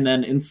 And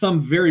then in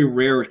some very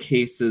rare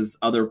cases,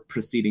 other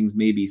proceedings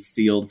may be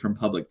sealed from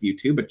public view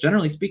too. But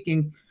generally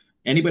speaking,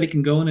 anybody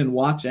can go in and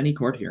watch any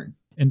court hearing.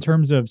 In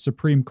terms of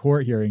Supreme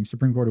Court hearings,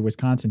 Supreme Court of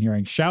Wisconsin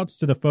hearings, shouts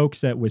to the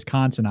folks at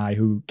Wisconsin Eye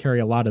who carry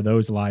a lot of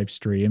those live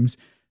streams.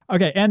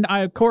 Okay, and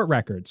court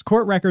records.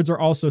 Court records are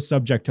also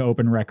subject to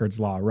open records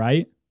law,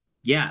 right?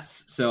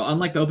 Yes. So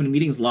unlike the open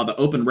meetings law, the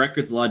open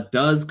records law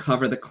does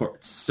cover the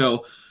courts.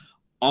 So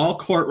all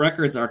court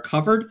records are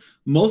covered.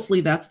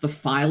 Mostly that's the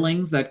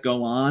filings that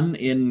go on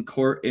in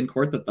court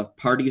that the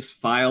parties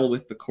file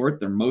with the court,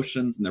 their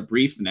motions and their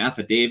briefs and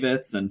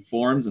affidavits and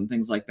forms and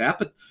things like that.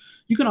 But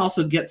you can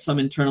also get some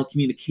internal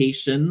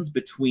communications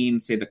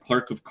between, say, the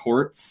clerk of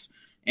courts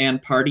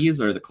and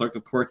parties or the clerk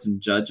of courts and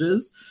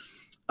judges.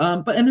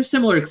 And there's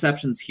similar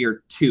exceptions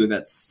here too,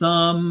 that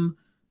some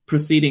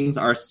proceedings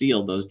are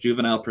sealed. Those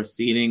juvenile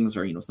proceedings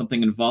or,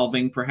 something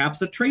involving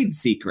perhaps a trade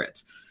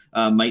secret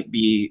might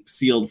be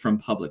sealed from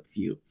public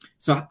view.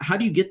 So how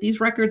do you get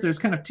these records? There's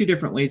kind of 2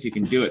 different ways you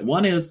can do it.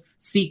 One is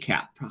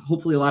CCAP.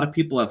 Hopefully a lot of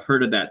people have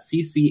heard of that.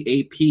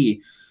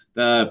 CCAP,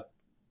 the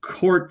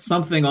court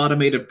something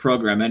automated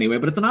program anyway,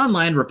 but it's an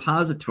online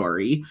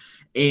repository.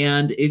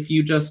 And if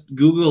you just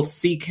Google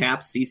CCAP,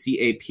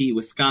 CCAP,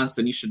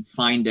 Wisconsin, you should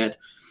find it.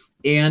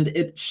 And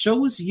it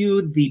shows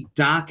you the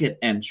docket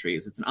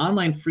entries. It's an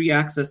online free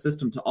access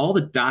system to all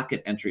the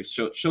docket entries.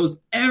 So it shows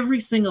every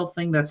single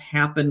thing that's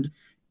happened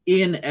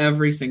in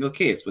every single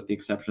case, with the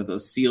exception of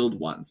those sealed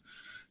ones.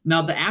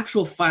 Now, the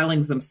actual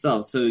filings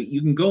themselves, so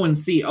you can go and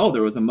see, oh,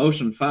 there was a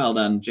motion filed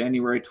on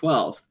January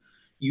 12th.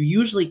 You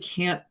usually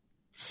can't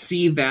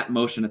see that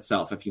motion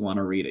itself if you want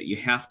to read it. You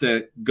have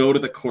to go to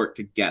the court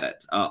to get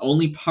it.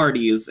 Only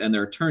parties and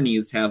their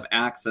attorneys have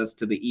access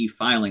to the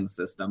e-filing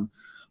system.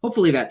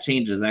 Hopefully that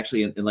changes.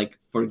 Actually, like,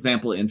 for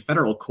example, in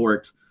federal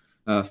court,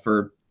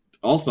 for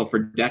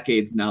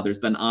decades now, there's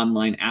been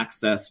online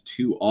access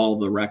to all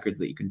the records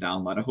that you can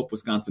download. I hope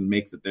Wisconsin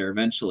makes it there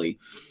eventually.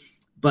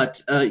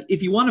 But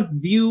if you want to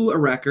view a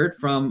record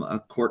from a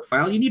court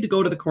file, you need to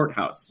go to the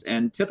courthouse.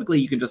 And typically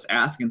you can just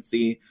ask and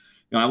see,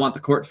 I want the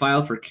court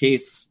file for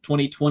case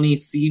 2020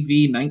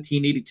 CV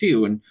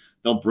 1982. And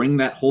they'll bring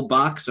that whole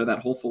box or that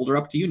whole folder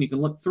up to you and you can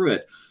look through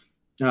it.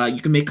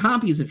 You can make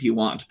copies if you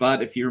want,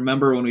 but if you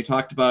remember when we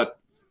talked about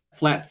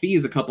flat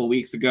fees a couple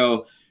weeks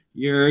ago,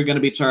 you're going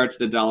to be charged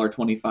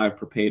 $1.25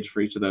 per page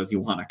for each of those you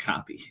want a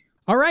copy.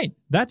 All right,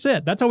 that's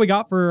it. That's all we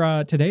got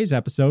for today's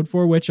episode,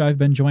 for which I've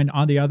been joined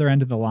on the other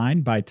end of the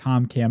line by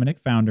Tom Kamenek,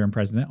 founder and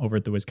president over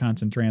at the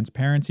Wisconsin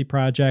Transparency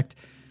Project.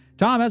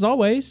 Tom, as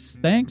always,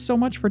 thanks so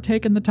much for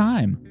taking the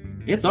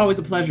time. It's always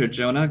a pleasure,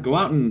 Jonah. Go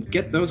out and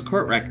get those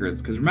court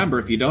records, because remember,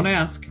 if you don't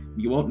ask,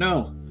 you won't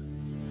know.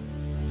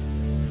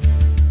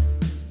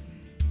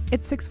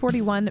 It's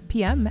 6:41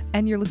 p.m.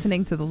 and you're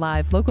listening to the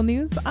live local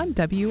news on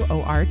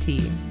WORT.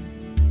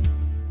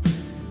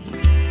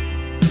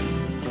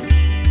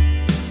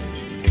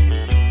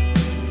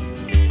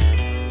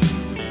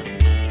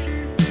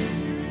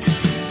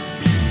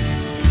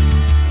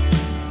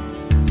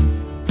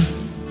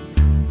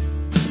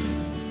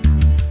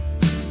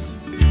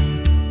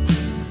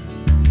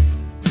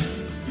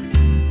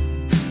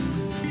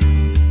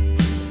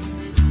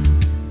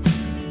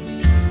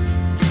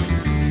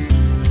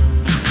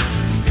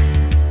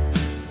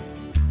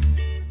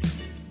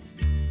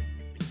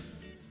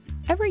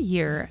 Every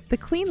year, the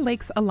Clean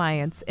Lakes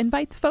Alliance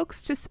invites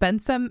folks to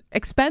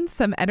expend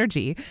some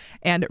energy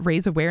and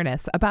raise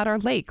awareness about our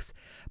lakes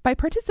by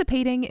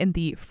participating in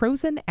the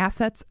Frozen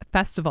Assets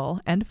Festival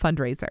and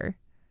fundraiser.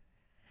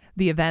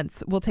 The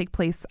events will take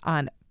place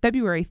on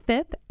February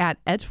 5th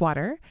at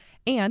Edgewater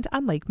and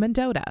on Lake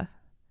Mendota.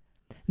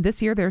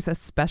 This year, there's a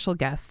special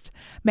guest,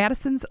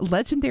 Madison's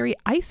legendary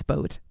ice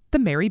boat, the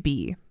Mary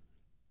B.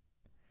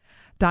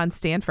 Don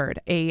Sanford,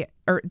 a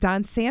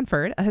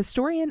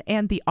historian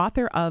and the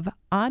author of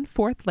On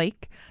Fourth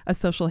Lake, A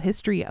Social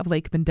History of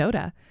Lake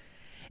Mendota,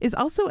 is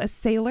also a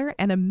sailor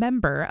and a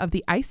member of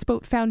the Ice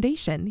Boat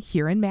Foundation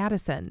here in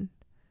Madison.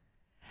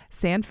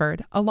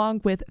 Sanford,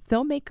 along with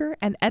filmmaker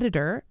and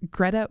editor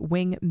Greta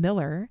Wing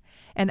Miller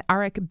and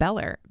Arik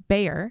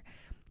Bayer,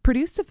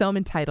 produced a film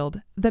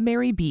entitled The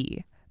Mary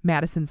B.,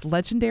 Madison's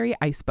legendary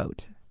ice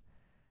boat.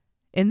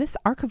 In this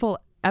archival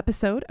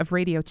episode of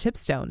Radio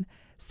Chipstone,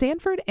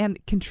 Sanford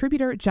and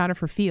contributor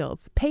Jennifer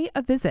Fields pay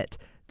a visit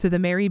to the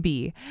Mary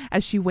B.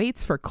 as she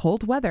waits for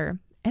cold weather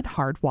and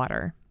hard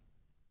water.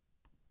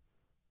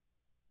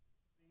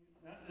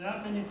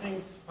 Not many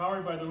things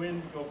powered by the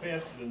wind go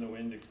faster than the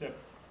wind except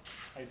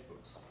ice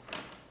boats.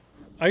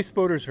 Ice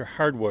boaters are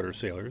hard water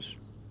sailors,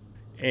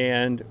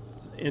 and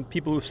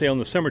people who sail in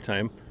the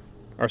summertime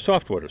are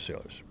soft water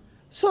sailors.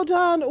 So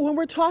Don, when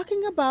we're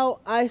talking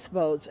about ice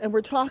boats and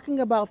we're talking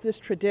about this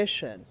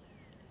tradition,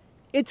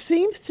 it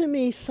seems to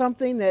me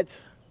something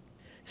that's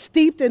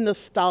steeped in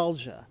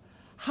nostalgia.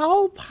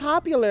 How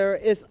popular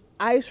is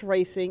ice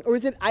racing, or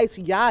is it ice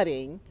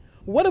yachting?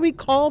 What do we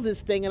call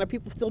this thing, and are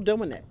people still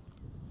doing it?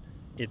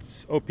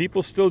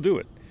 People still do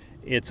it.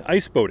 It's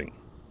ice boating,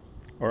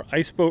 or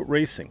ice boat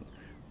racing.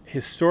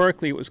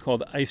 Historically, it was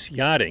called ice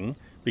yachting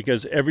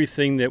because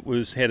everything that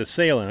had a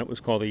sail on it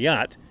was called a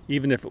yacht,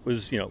 even if it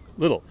was,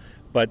 little.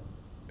 But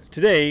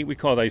today, we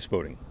call it ice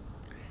boating.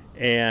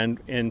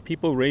 And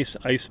people race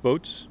ice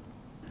boats.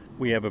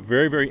 We have a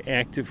very, very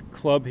active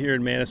club here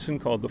in Madison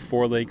called the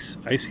Four Lakes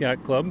Ice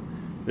Yacht Club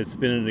that's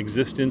been in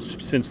existence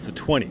since the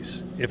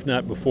 20s, if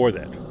not before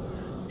that.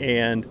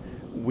 And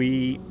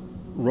we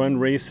run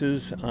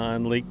races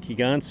on Lake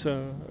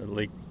Kegonsa,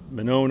 Lake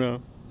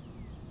Monona,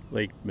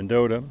 Lake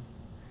Mendota,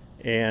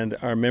 and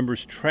our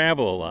members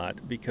travel a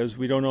lot because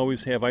we don't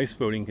always have ice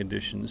boating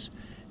conditions.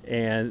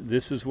 And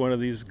this is one of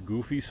these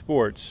goofy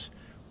sports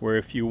where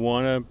if you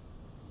want to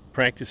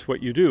practice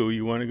what you do,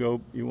 you want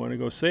to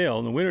go sail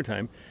in the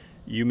wintertime,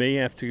 you may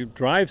have to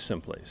drive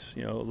someplace.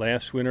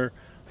 Last winter,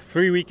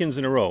 3 weekends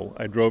in a row,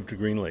 I drove to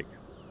Green Lake.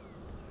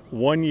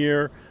 One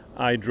year,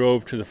 I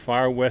drove to the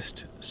far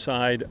west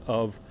side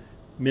of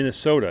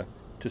Minnesota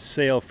to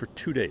sail for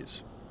 2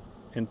 days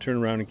and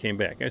turned around and came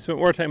back. I spent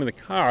more time in the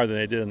car than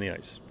I did on the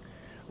ice.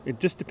 It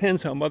just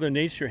depends how Mother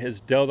Nature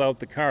has dealt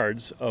out the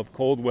cards of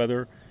cold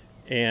weather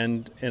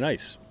and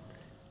ice.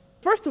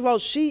 First of all,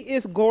 she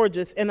is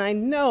gorgeous, and I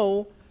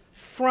know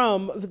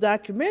from the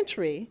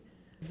documentary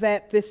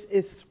that this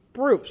is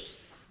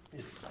spruce.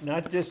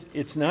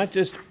 It's not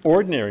just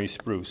ordinary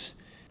spruce.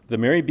 The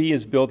Mary B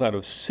is built out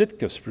of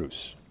Sitka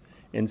spruce,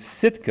 and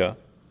Sitka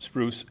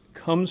spruce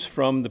comes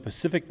from the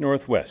Pacific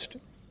Northwest,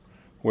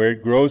 where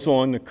it grows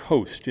along the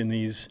coast in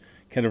these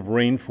kind of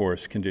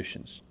rainforest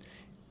conditions.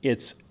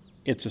 It's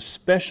a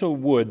special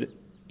wood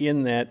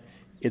in that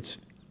it's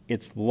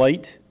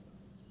light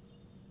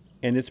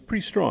and it's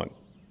pretty strong,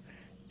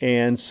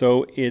 and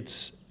so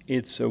it's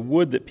a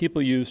wood that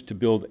people use to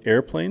build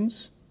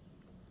airplanes,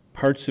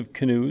 parts of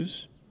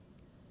canoes,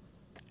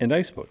 and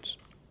ice boats.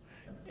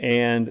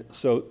 And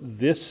so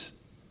there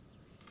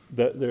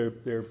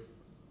are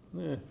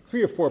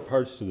 3 or 4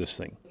 parts to this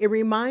thing. It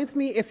reminds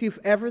me, if you've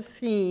ever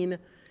seen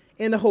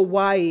in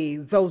Hawaii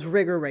those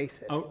rigger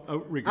races.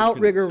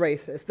 Outrigger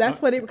races.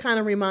 That's what it kind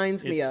of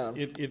reminds me of.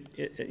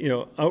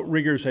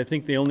 Outriggers, I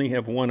think they only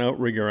have one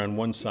outrigger on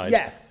one side.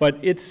 Yes. But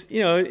it's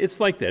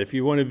like that. If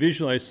you want to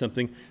visualize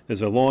something,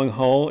 there's a long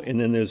hull and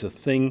then there's a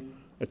thing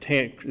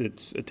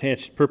that's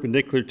attached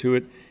perpendicular to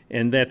it,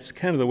 and that's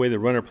kind of the way the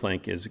runner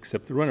plank is,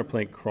 except the runner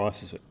plank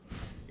crosses it.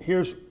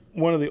 Here's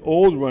one of the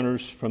old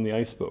runners from the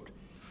ice boat.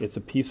 It's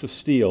a piece of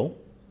steel.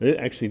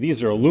 Actually,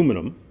 these are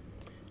aluminum,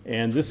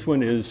 and this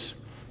one is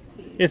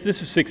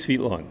 6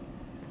 feet long.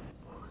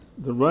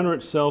 The runner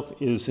itself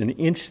is an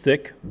inch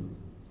thick,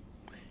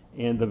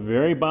 and the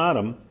very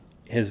bottom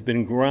has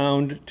been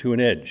ground to an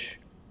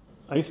edge.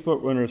 Ice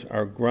boat runners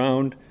are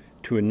ground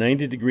to a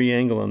 90-degree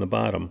angle on the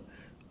bottom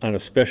on a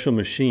special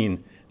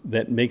machine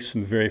that makes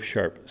them very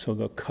sharp, so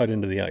they'll cut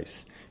into the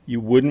ice.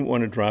 You wouldn't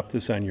want to drop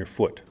this on your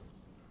foot.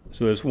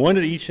 So there's one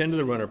at each end of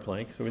the runner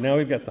plank. So now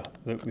we've got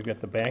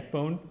the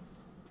backbone,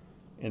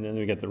 and then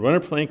we've got the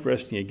runner plank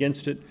resting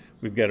against it.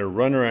 We've got a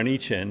runner on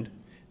each end.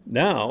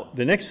 Now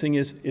the next thing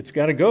is it's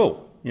got to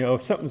go.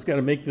 Something's got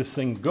to make this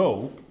thing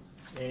go,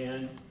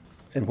 and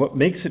what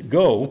makes it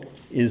go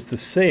is the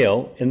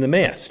sail and the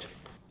mast.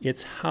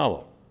 It's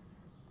hollow.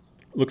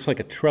 It looks like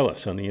a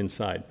trellis on the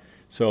inside.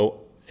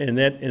 So and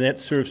that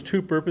serves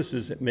 2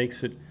 purposes. It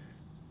makes it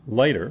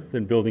lighter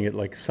than building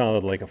it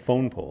solid like a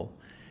phone pole,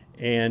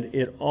 and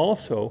it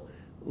also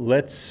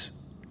lets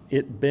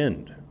it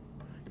bend.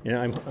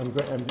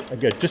 I've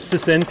got just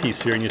this end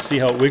piece here, and you see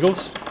how it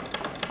wiggles?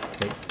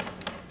 Okay.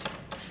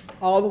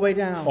 All the way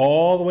down.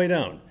 All the way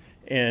down.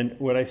 And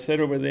what I said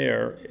over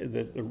there,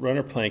 that the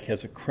runner plank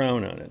has a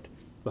crown on it.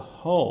 The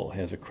hull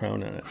has a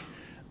crown on it.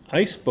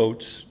 Ice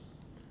boats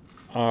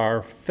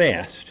are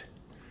fast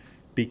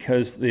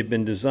because they've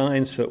been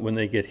designed so that when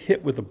they get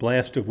hit with a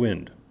blast of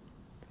wind,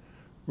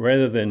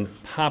 rather than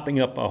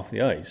popping up off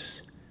the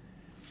ice,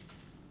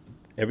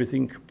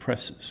 everything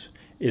compresses.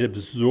 It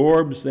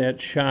absorbs that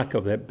shock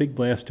of that big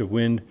blast of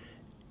wind,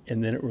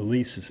 and then it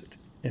releases it.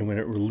 And when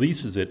it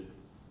releases it,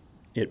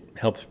 it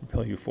helps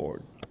propel you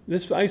forward.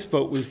 This ice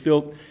boat was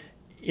built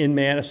in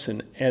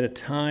Madison at a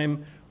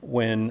time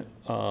when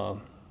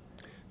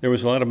there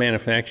was a lot of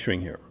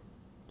manufacturing here.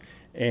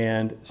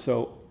 And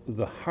so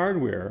the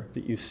hardware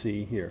that you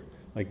see here,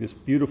 like this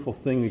beautiful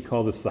thing, we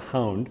call this the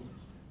Hound,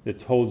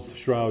 that holds the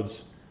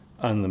shrouds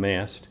on the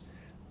mast,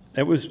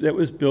 that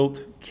was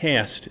built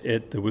cast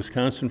at the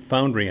Wisconsin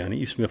Foundry on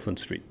East Mifflin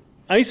Street.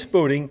 Ice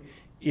boating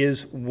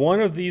is one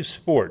of these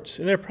sports,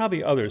 and there are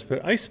probably others,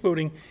 but ice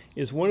boating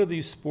is one of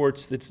these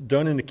sports that's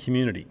done in a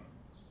community.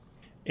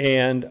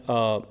 And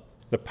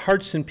the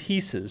parts and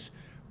pieces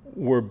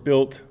were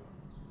built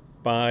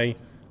by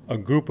a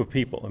group of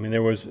people. I mean,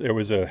 there was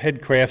a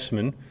head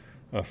craftsman,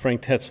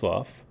 Frank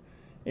Tetzloff,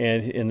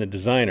 and the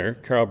designer,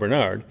 Carl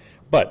Bernard,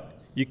 but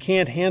you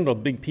can't handle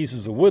big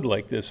pieces of wood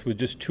like this with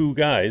just 2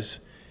 guys.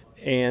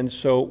 And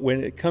so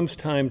when it comes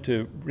time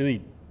to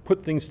really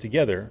put things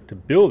together, to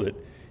build it,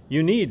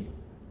 you need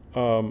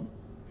a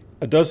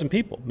dozen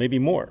people, maybe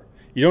more.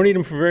 You don't need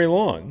them for very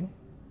long,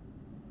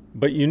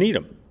 but you need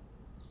them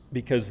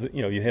because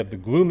you have the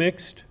glue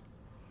mixed,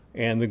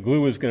 and the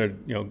glue is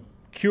going to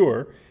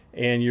cure,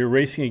 and you're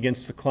racing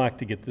against the clock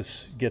to get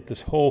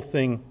this whole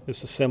thing,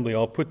 this assembly,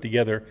 all put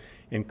together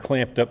and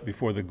clamped up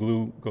before the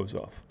glue goes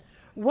off.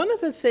 One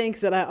of the things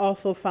that I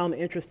also found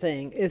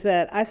interesting is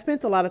that I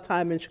spent a lot of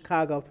time in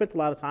Chicago, I've spent a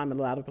lot of time in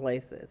a lot of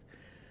places.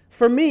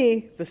 For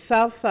me, the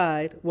South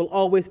Side will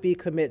always be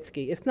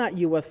Comiskey. It's not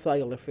U.S.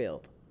 Cellular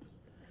Field.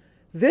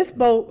 This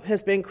boat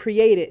has been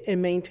created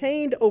and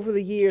maintained over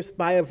the years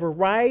by a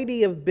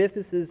variety of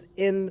businesses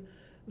in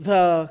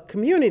the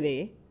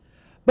community,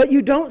 but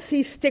you don't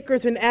see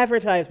stickers and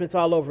advertisements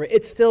all over it.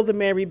 It's still the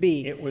Mary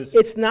B.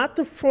 It's not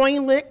the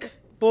Freundlich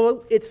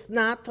boat. It's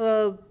not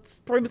the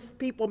Spruce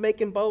people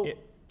making boat.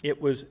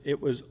 It was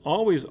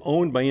always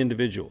owned by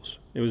individuals.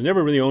 It was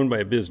never really owned by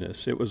a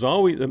business.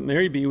 The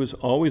Mary B was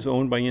always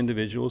owned by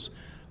individuals.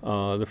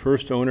 The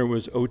first owner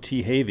was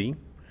O.T. Havey,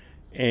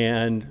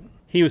 and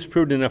he was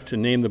prudent enough to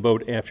name the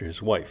boat after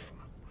his wife.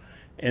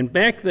 And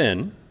back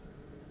then,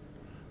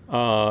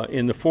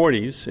 in the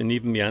 40s and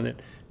even beyond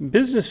that,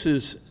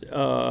 businesses,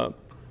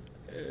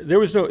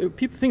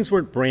 things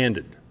weren't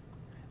branded.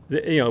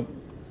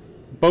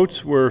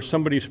 Boats were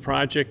somebody's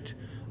project.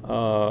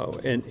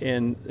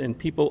 and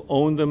people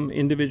owned them,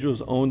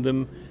 individuals owned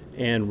them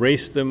and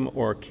raced them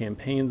or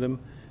campaigned them.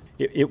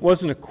 It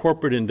wasn't a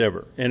corporate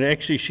endeavor. And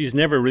actually, she's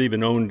never really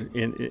been owned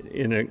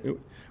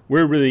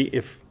we're really,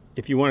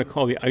 if you want to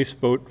call the Ice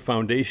Boat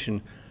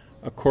Foundation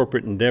a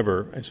corporate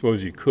endeavor, I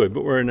suppose you could,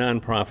 but we're a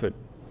nonprofit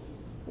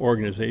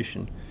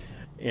organization.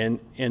 And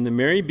the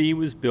Mary B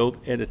was built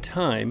at a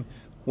time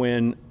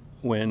when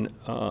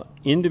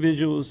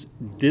individuals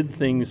did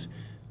things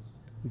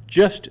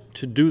just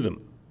to do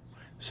them.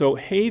 So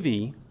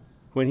Havey,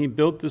 when he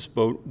built this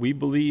boat, we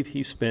believe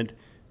he spent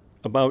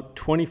about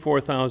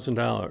 $24,000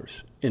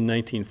 in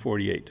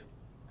 1948.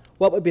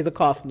 What would be the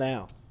cost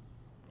now?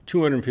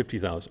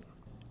 $250,000.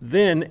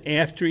 Then,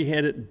 after he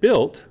had it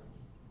built,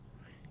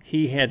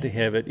 he had to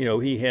have it,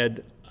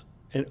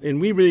 and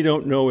we really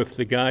don't know if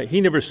the guy,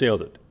 he never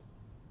sailed it.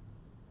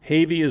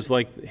 Havey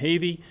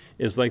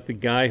is like the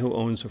guy who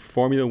owns a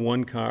Formula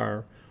One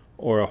car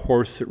or a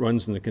horse that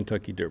runs in the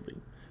Kentucky Derby.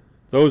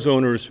 Those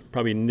owners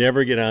probably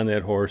never get on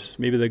that horse.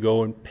 Maybe they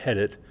go and pet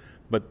it,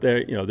 but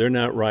they're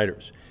not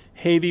riders.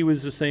 Havey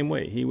was the same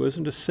way. He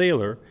wasn't a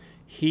sailor.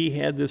 He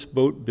had this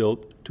boat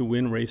built to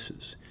win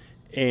races,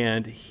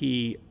 and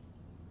he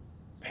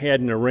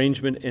had an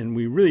arrangement, and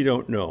we really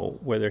don't know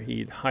whether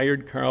he'd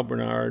hired Carl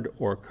Bernard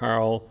or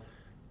Carl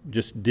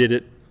just did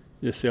it.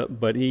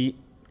 But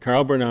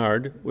Carl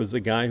Bernard was the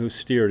guy who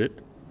steered it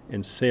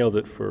and sailed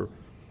it for,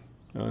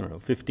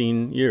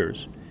 15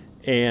 years.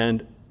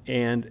 And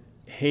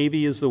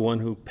Havey is the one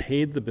who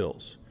paid the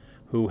bills,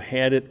 who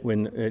had it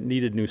when it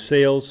needed new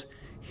sails.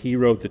 He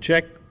wrote the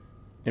check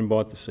and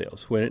bought the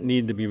sails. When it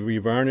needed to be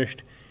revarnished,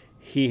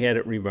 he had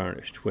it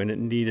revarnished. When it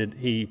needed,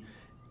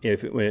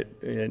 when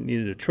it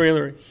needed a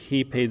trailer,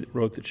 he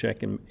wrote the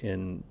check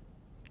and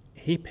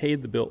he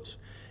paid the bills.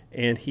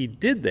 And he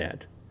did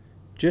that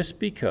just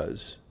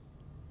because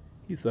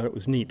he thought it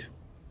was neat.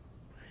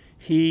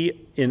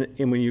 And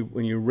when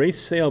you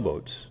race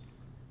sailboats,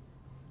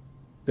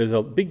 there's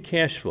a big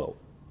cash flow,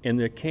 and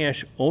the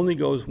cash only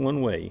goes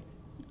one way,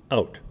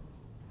 out,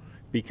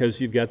 because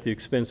you've got the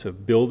expense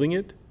of building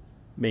it,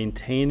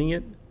 maintaining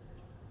it,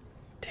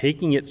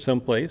 taking it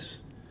someplace,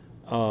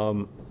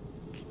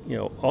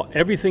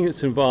 everything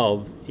that's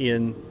involved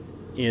in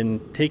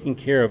taking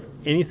care of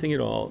anything at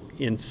all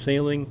in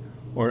sailing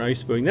or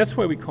ice boating. That's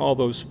why we call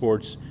those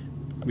sports,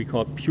 we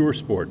call it pure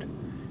sport,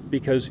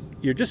 because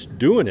you're just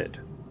doing it.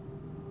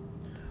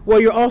 Well,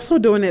 you're also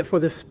doing it for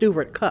the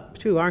Stewart Cup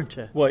too, aren't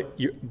you? Well,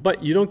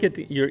 but you don't get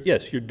to.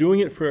 You're doing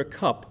it for a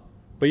cup,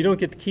 but you don't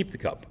get to keep the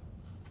cup.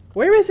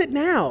 Where is it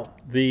now?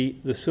 The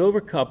Silver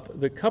Cup,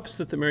 the cups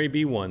that the Mary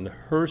B won, the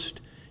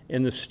Hearst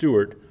and the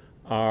Stewart,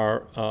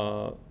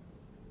 are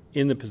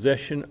in the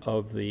possession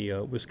of the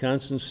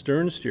Wisconsin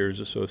Stern Steers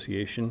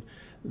Association.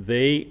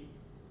 They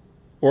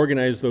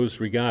organize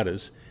those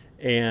regattas,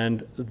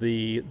 and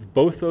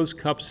both those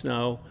cups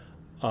now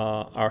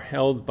are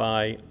held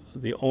by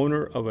the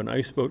owner of an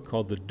ice boat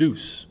called the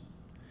Deuce.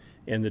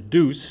 And the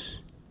Deuce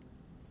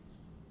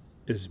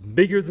is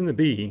bigger than the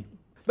B.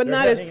 But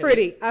not as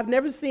pretty. I've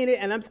never seen it,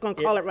 and I'm just going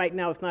to call it right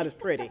now. It's not as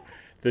pretty.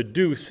 The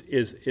Deuce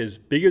is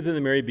bigger than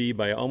the Mary B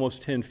by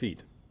almost 10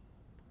 feet.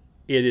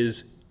 It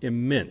is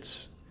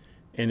immense,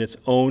 and it's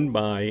owned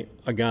by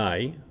a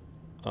guy,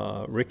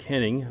 Rick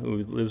Henning, who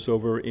lives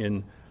over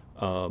in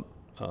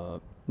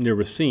near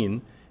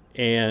Racine,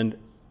 and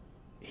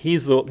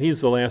he's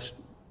the last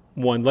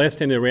one. Last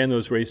time they ran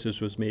those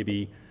races was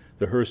maybe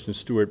the Hearst and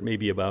Stewart,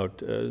 maybe about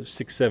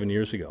 6-7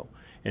 years ago.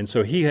 And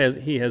so he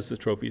has the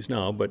trophies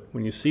now, but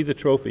when you see the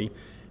trophy,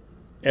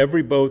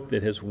 every boat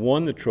that has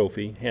won the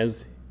trophy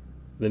has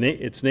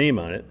its name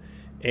on it,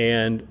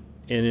 and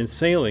in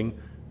sailing,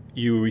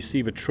 you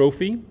receive a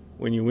trophy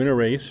when you win a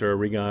race or a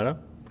regatta,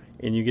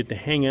 and you get to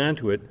hang on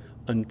to it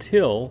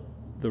until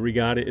the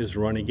regatta is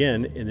run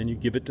again, and then you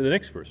give it to the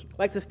next person.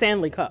 Like the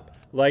Stanley Cup.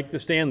 Like the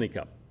Stanley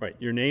Cup, right.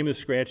 Your name is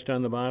scratched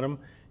on the bottom,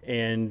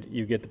 and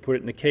you get to put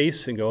it in a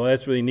case and go, oh,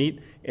 that's really neat,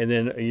 and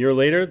then a year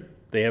later,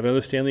 they have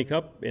another Stanley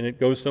Cup, and it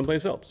goes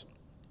someplace else.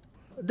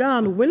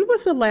 Don, when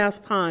was the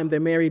last time the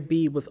Mary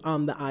B was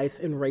on the ice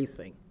in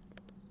racing?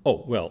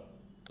 Oh, well,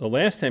 the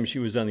last time she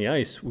was on the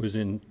ice was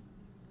in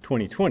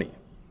 2020,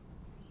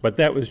 but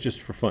that was just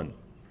for fun.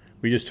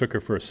 We just took her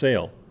for a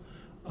sail.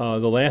 The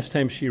last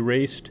time she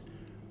raced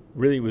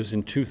really was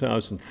in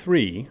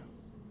 2003,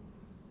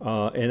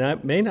 and I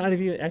may not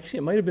have even, actually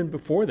it might have been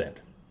before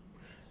that.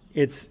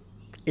 It's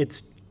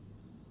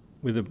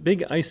with a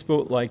big ice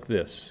boat like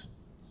this,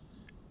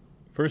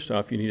 first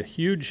off, you need a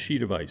huge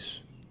sheet of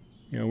ice.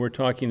 We're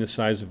talking the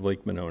size of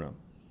Lake Monona,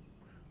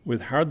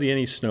 with hardly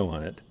any snow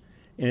on it,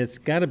 and it's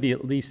got to be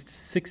at least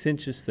 6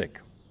 inches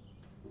thick.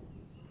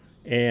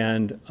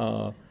 And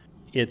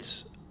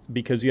it's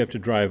because you have to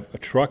drive a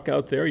truck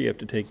out there, you have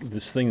to take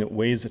this thing that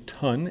weighs a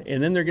ton,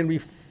 and then there are going to be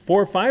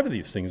 4 or 5 of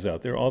these things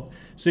out there. So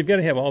you've got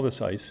to have all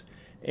this ice,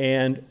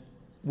 and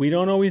we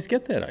don't always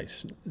get that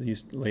ice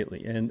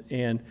lately.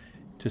 And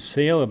to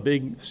sail a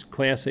big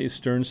Class A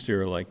stern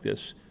steerer like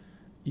this,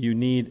 you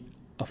need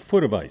a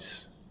foot of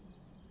ice,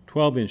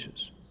 12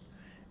 inches,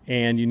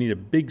 and you need a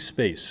big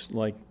space,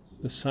 like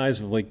the size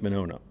of Lake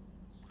Monona.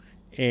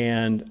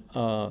 And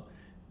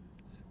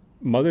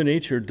Mother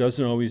Nature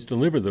doesn't always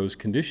deliver those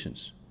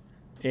conditions.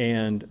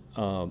 And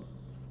you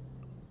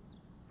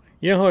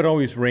know how it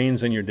always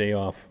rains on your day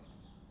off?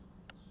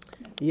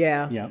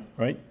 Yeah. Yeah,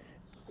 right?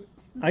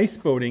 Ice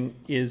boating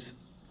is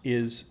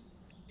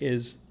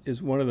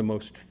one of the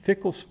most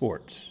fickle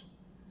sports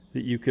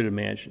that you could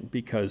imagine,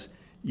 because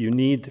you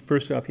need,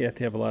 first off, you have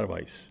to have a lot of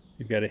ice.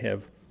 You've got to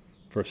have,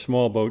 for a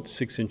small boat,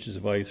 6 inches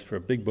of ice. For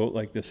a big boat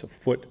like this, a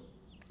foot.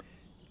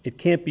 It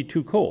can't be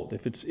too cold.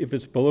 If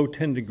it's below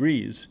 10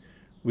 degrees,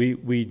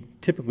 we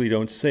typically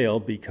don't sail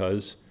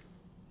because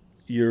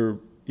you're,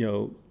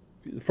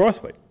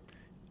 frostbite.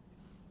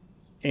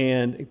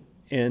 And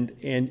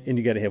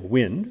you got to have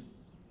wind,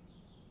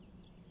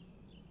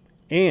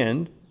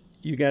 and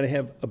you got to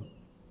have a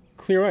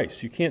clear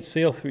ice. You can't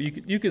sail through.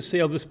 You could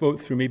sail this boat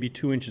through maybe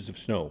 2 inches of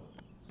snow,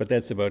 but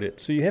that's about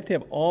it. So you have to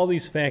have all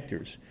these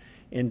factors,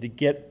 and to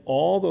get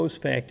all those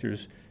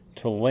factors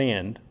to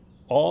land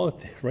all at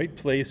the right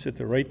place at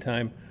the right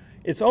time,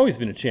 it's always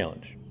been a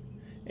challenge.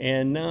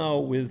 And now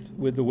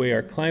with the way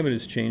our climate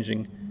is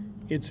changing,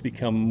 it's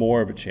become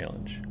more of a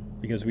challenge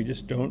because we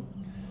just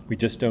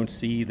don't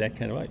see that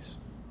kind of ice.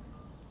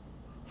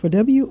 For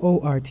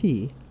WORT,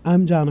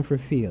 I'm Jennifer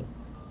Fields.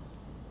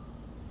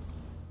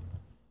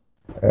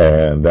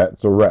 And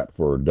that's a wrap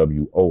for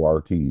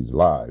WORT's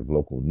live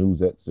local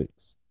news at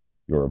 6.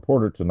 Your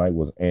reporter tonight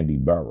was Andy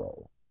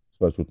Barrow.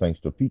 Special thanks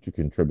to feature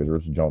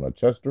contributors Jonah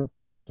Chester,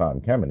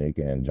 Tom Kamenik,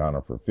 and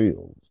Jennifer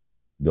Fields.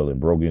 Dylan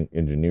Brogan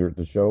engineered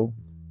the show.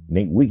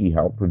 Nate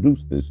Wiegehout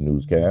produced this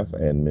newscast,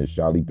 and Ms.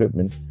 Shali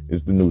Pittman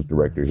is the news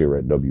director here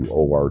at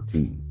WORT.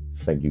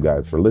 Thank you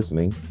guys for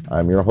listening.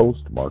 I'm your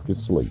host,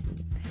 Marcus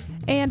Slayton.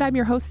 And I'm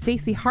your host,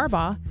 Stacey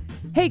Harbaugh.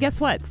 Hey, guess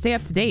what? Stay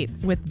up to date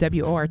with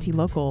WORT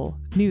Local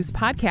News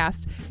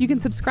Podcast. You can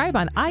subscribe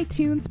on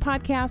iTunes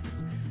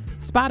Podcasts,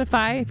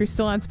 Spotify, if you're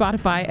still on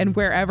Spotify, and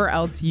wherever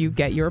else you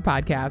get your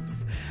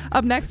podcasts.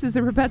 Up next is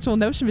the Perpetual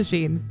Notion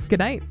Machine. Good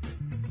night.